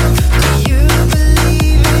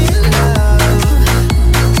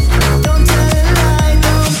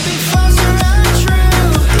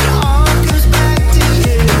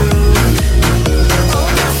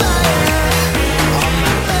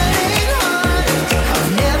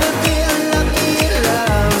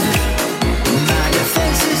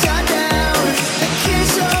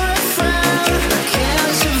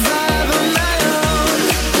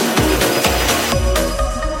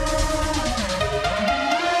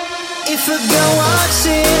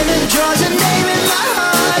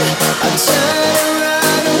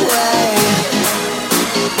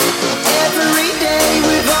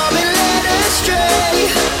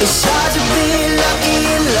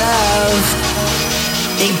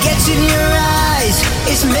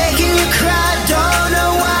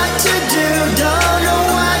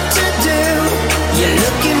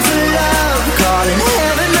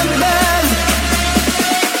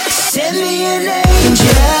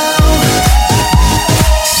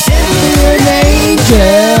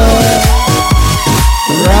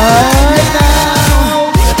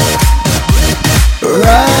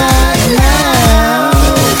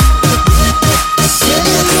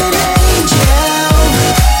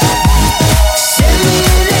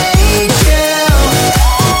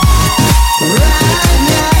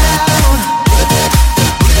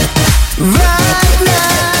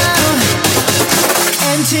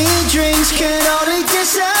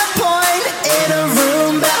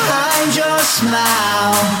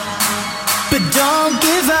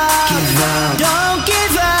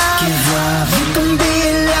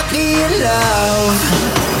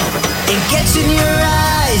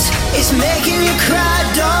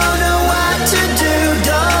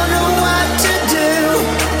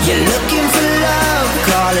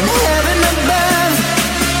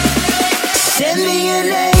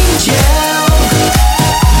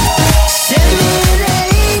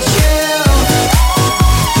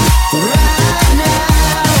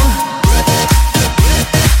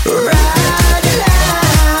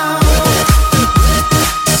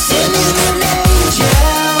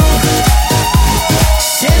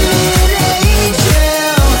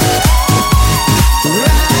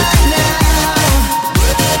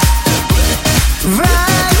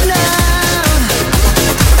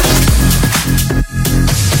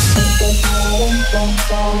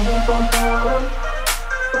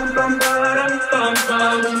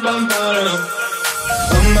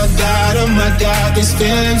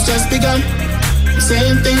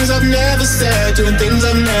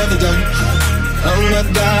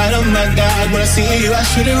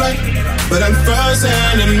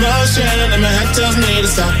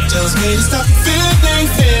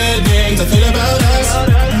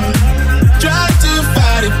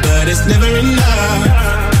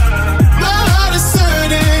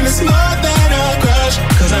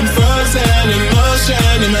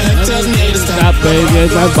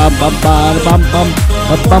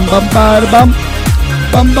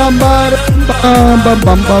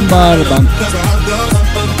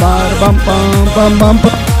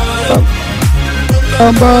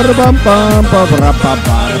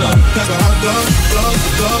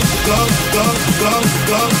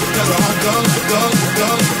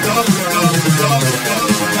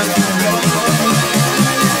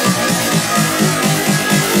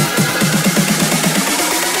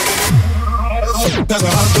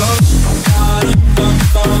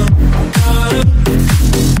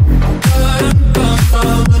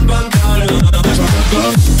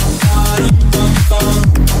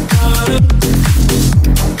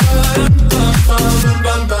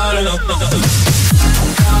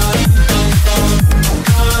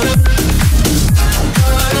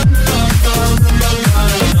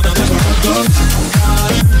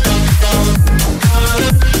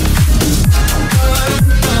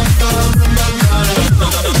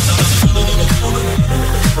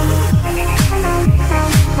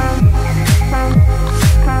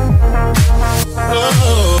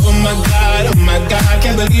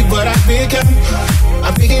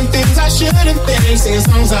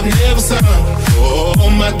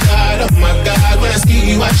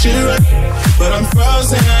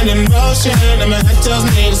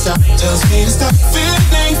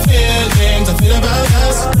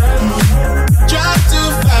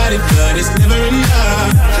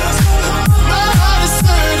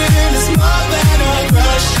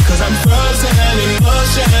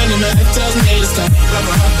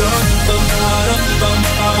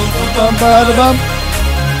 bum bada bum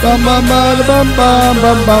bum bum bada bum bum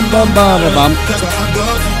bum bum bum bada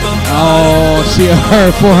bum. Oh,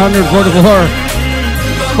 CR 444.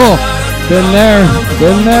 Oh, been there.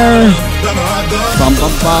 Bum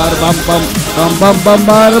bum bada bum bum bum bum bum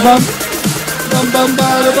bada bum bum bum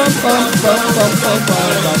bada bum bum bum bum bum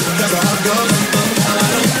bada bum.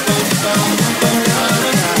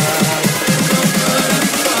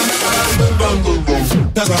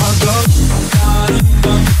 That's a hot dog.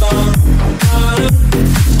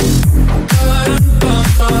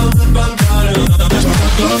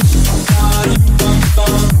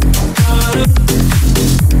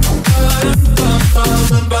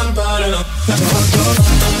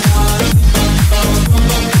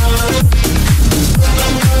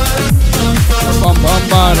 Bum bum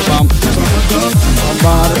bada bum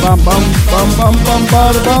bada bum bum bum bum bum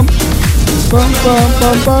bada bum bum bum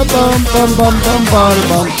bum bum bum bum bum bum bada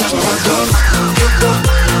bum.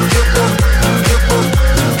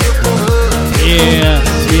 Yes.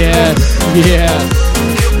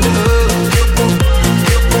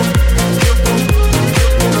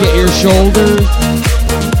 Get your shoulders,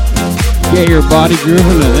 get your body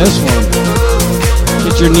grooving to this one.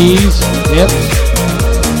 Get your knees, hips.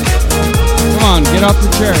 Come on, get off the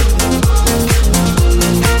chair.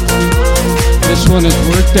 This one is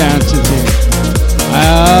worth dancing to. I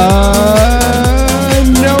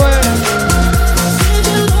know it.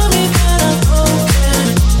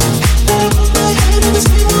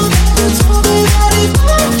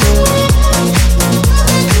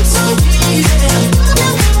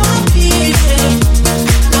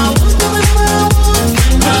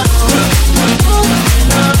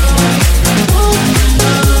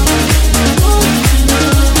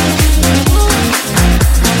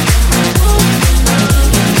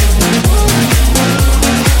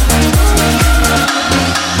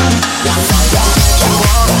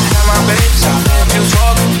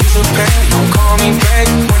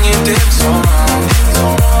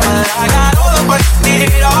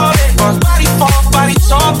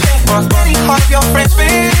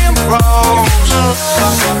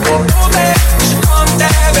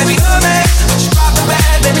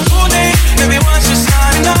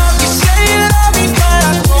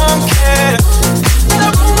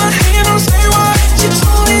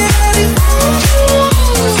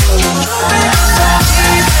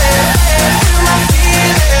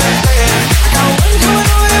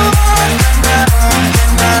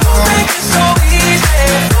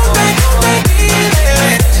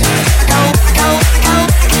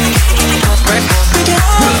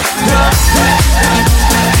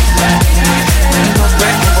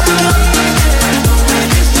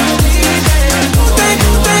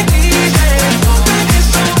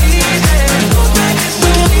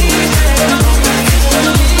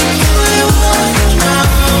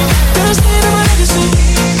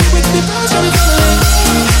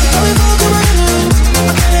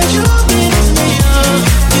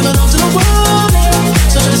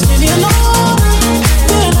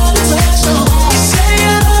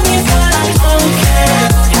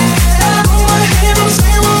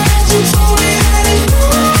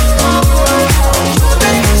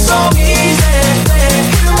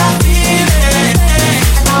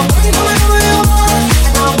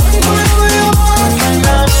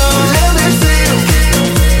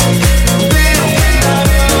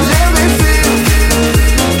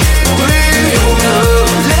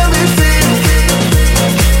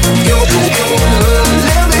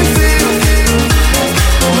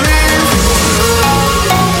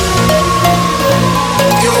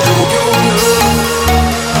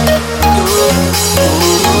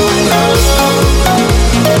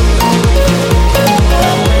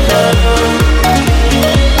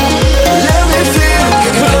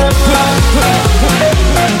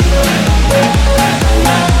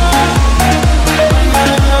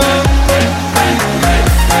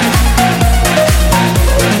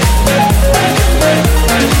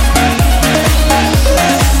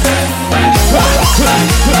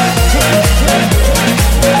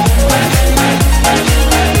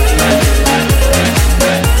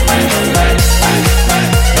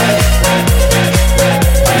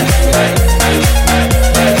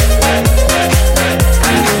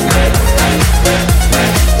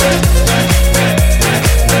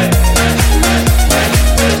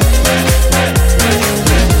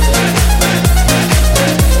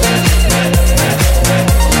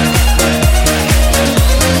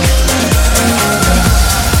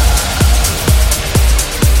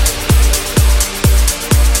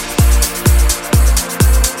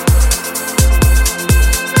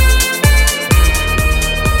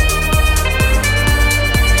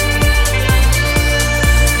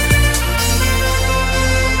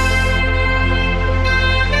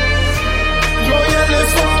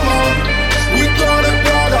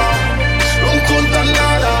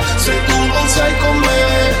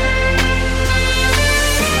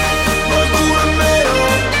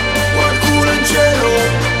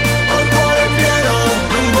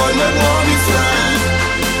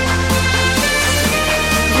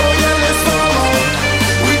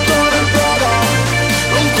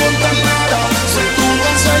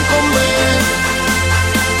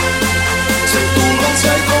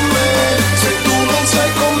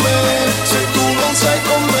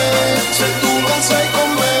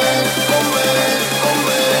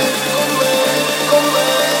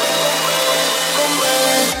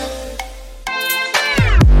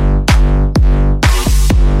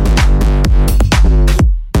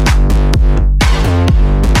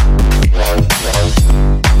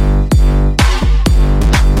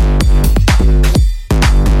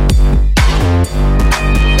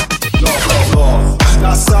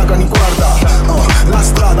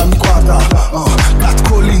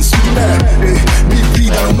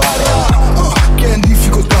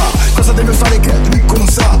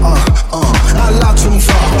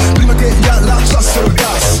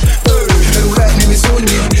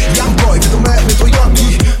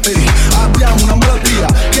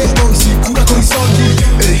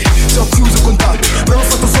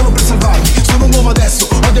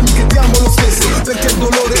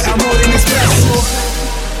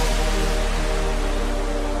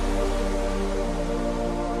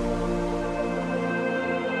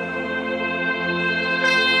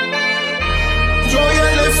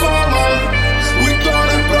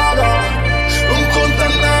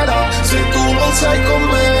 psycho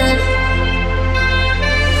man.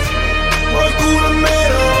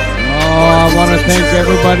 Oh, I want to thank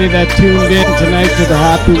everybody that tuned in tonight to the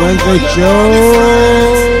Happy Wednesday show.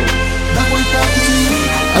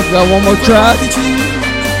 I've got one more track.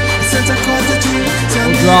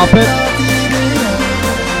 We'll drop it.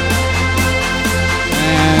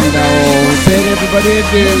 And I'll bid everybody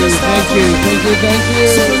adieu. Thank you.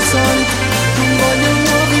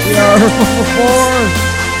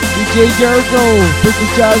 CR4, DJ Jericho,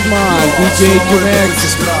 Biggie Jasmine, DJ Jumex.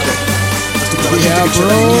 We have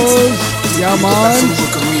Rose, Yaman,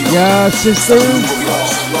 yeah, sisters,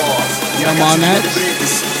 Yamanettes.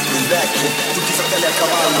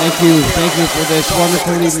 Thank you for this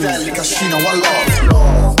wonderful evening.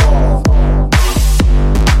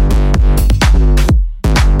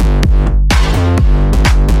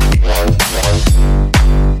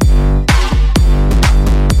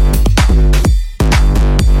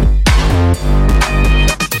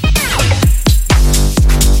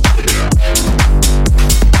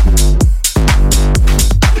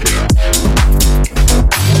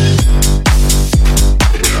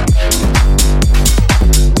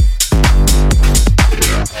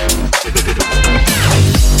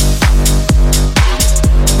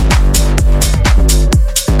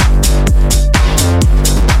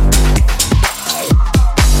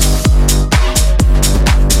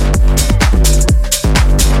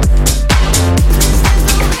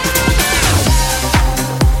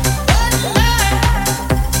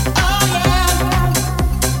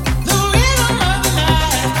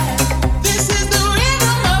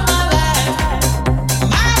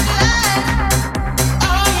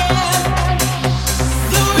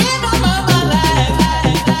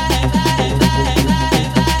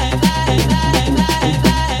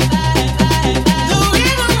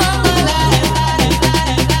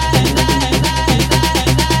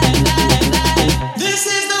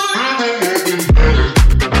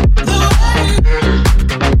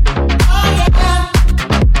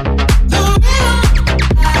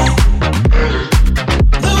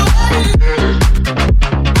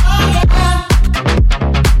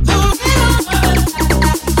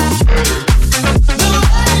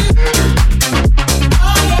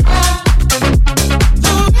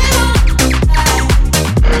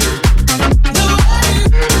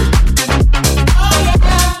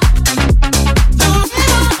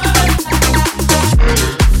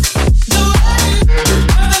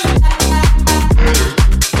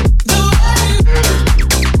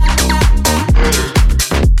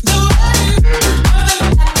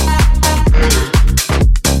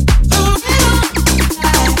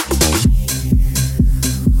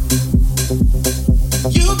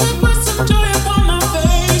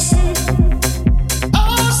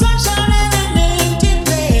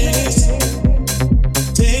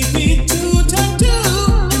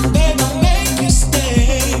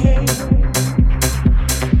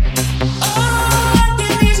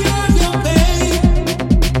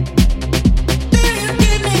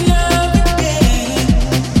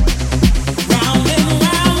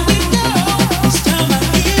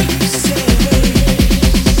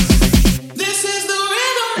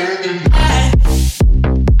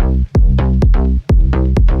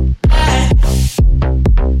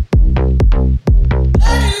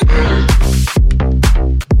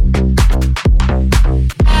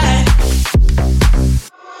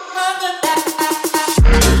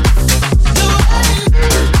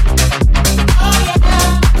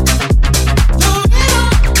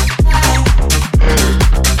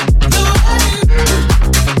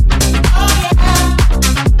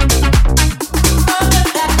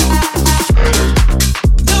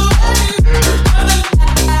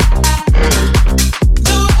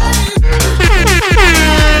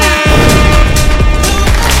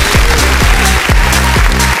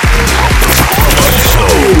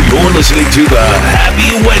 listening to the Happy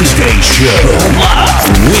Wednesday Show live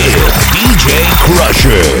with DJ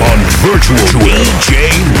Crusher on Virtual DJ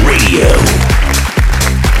Radio.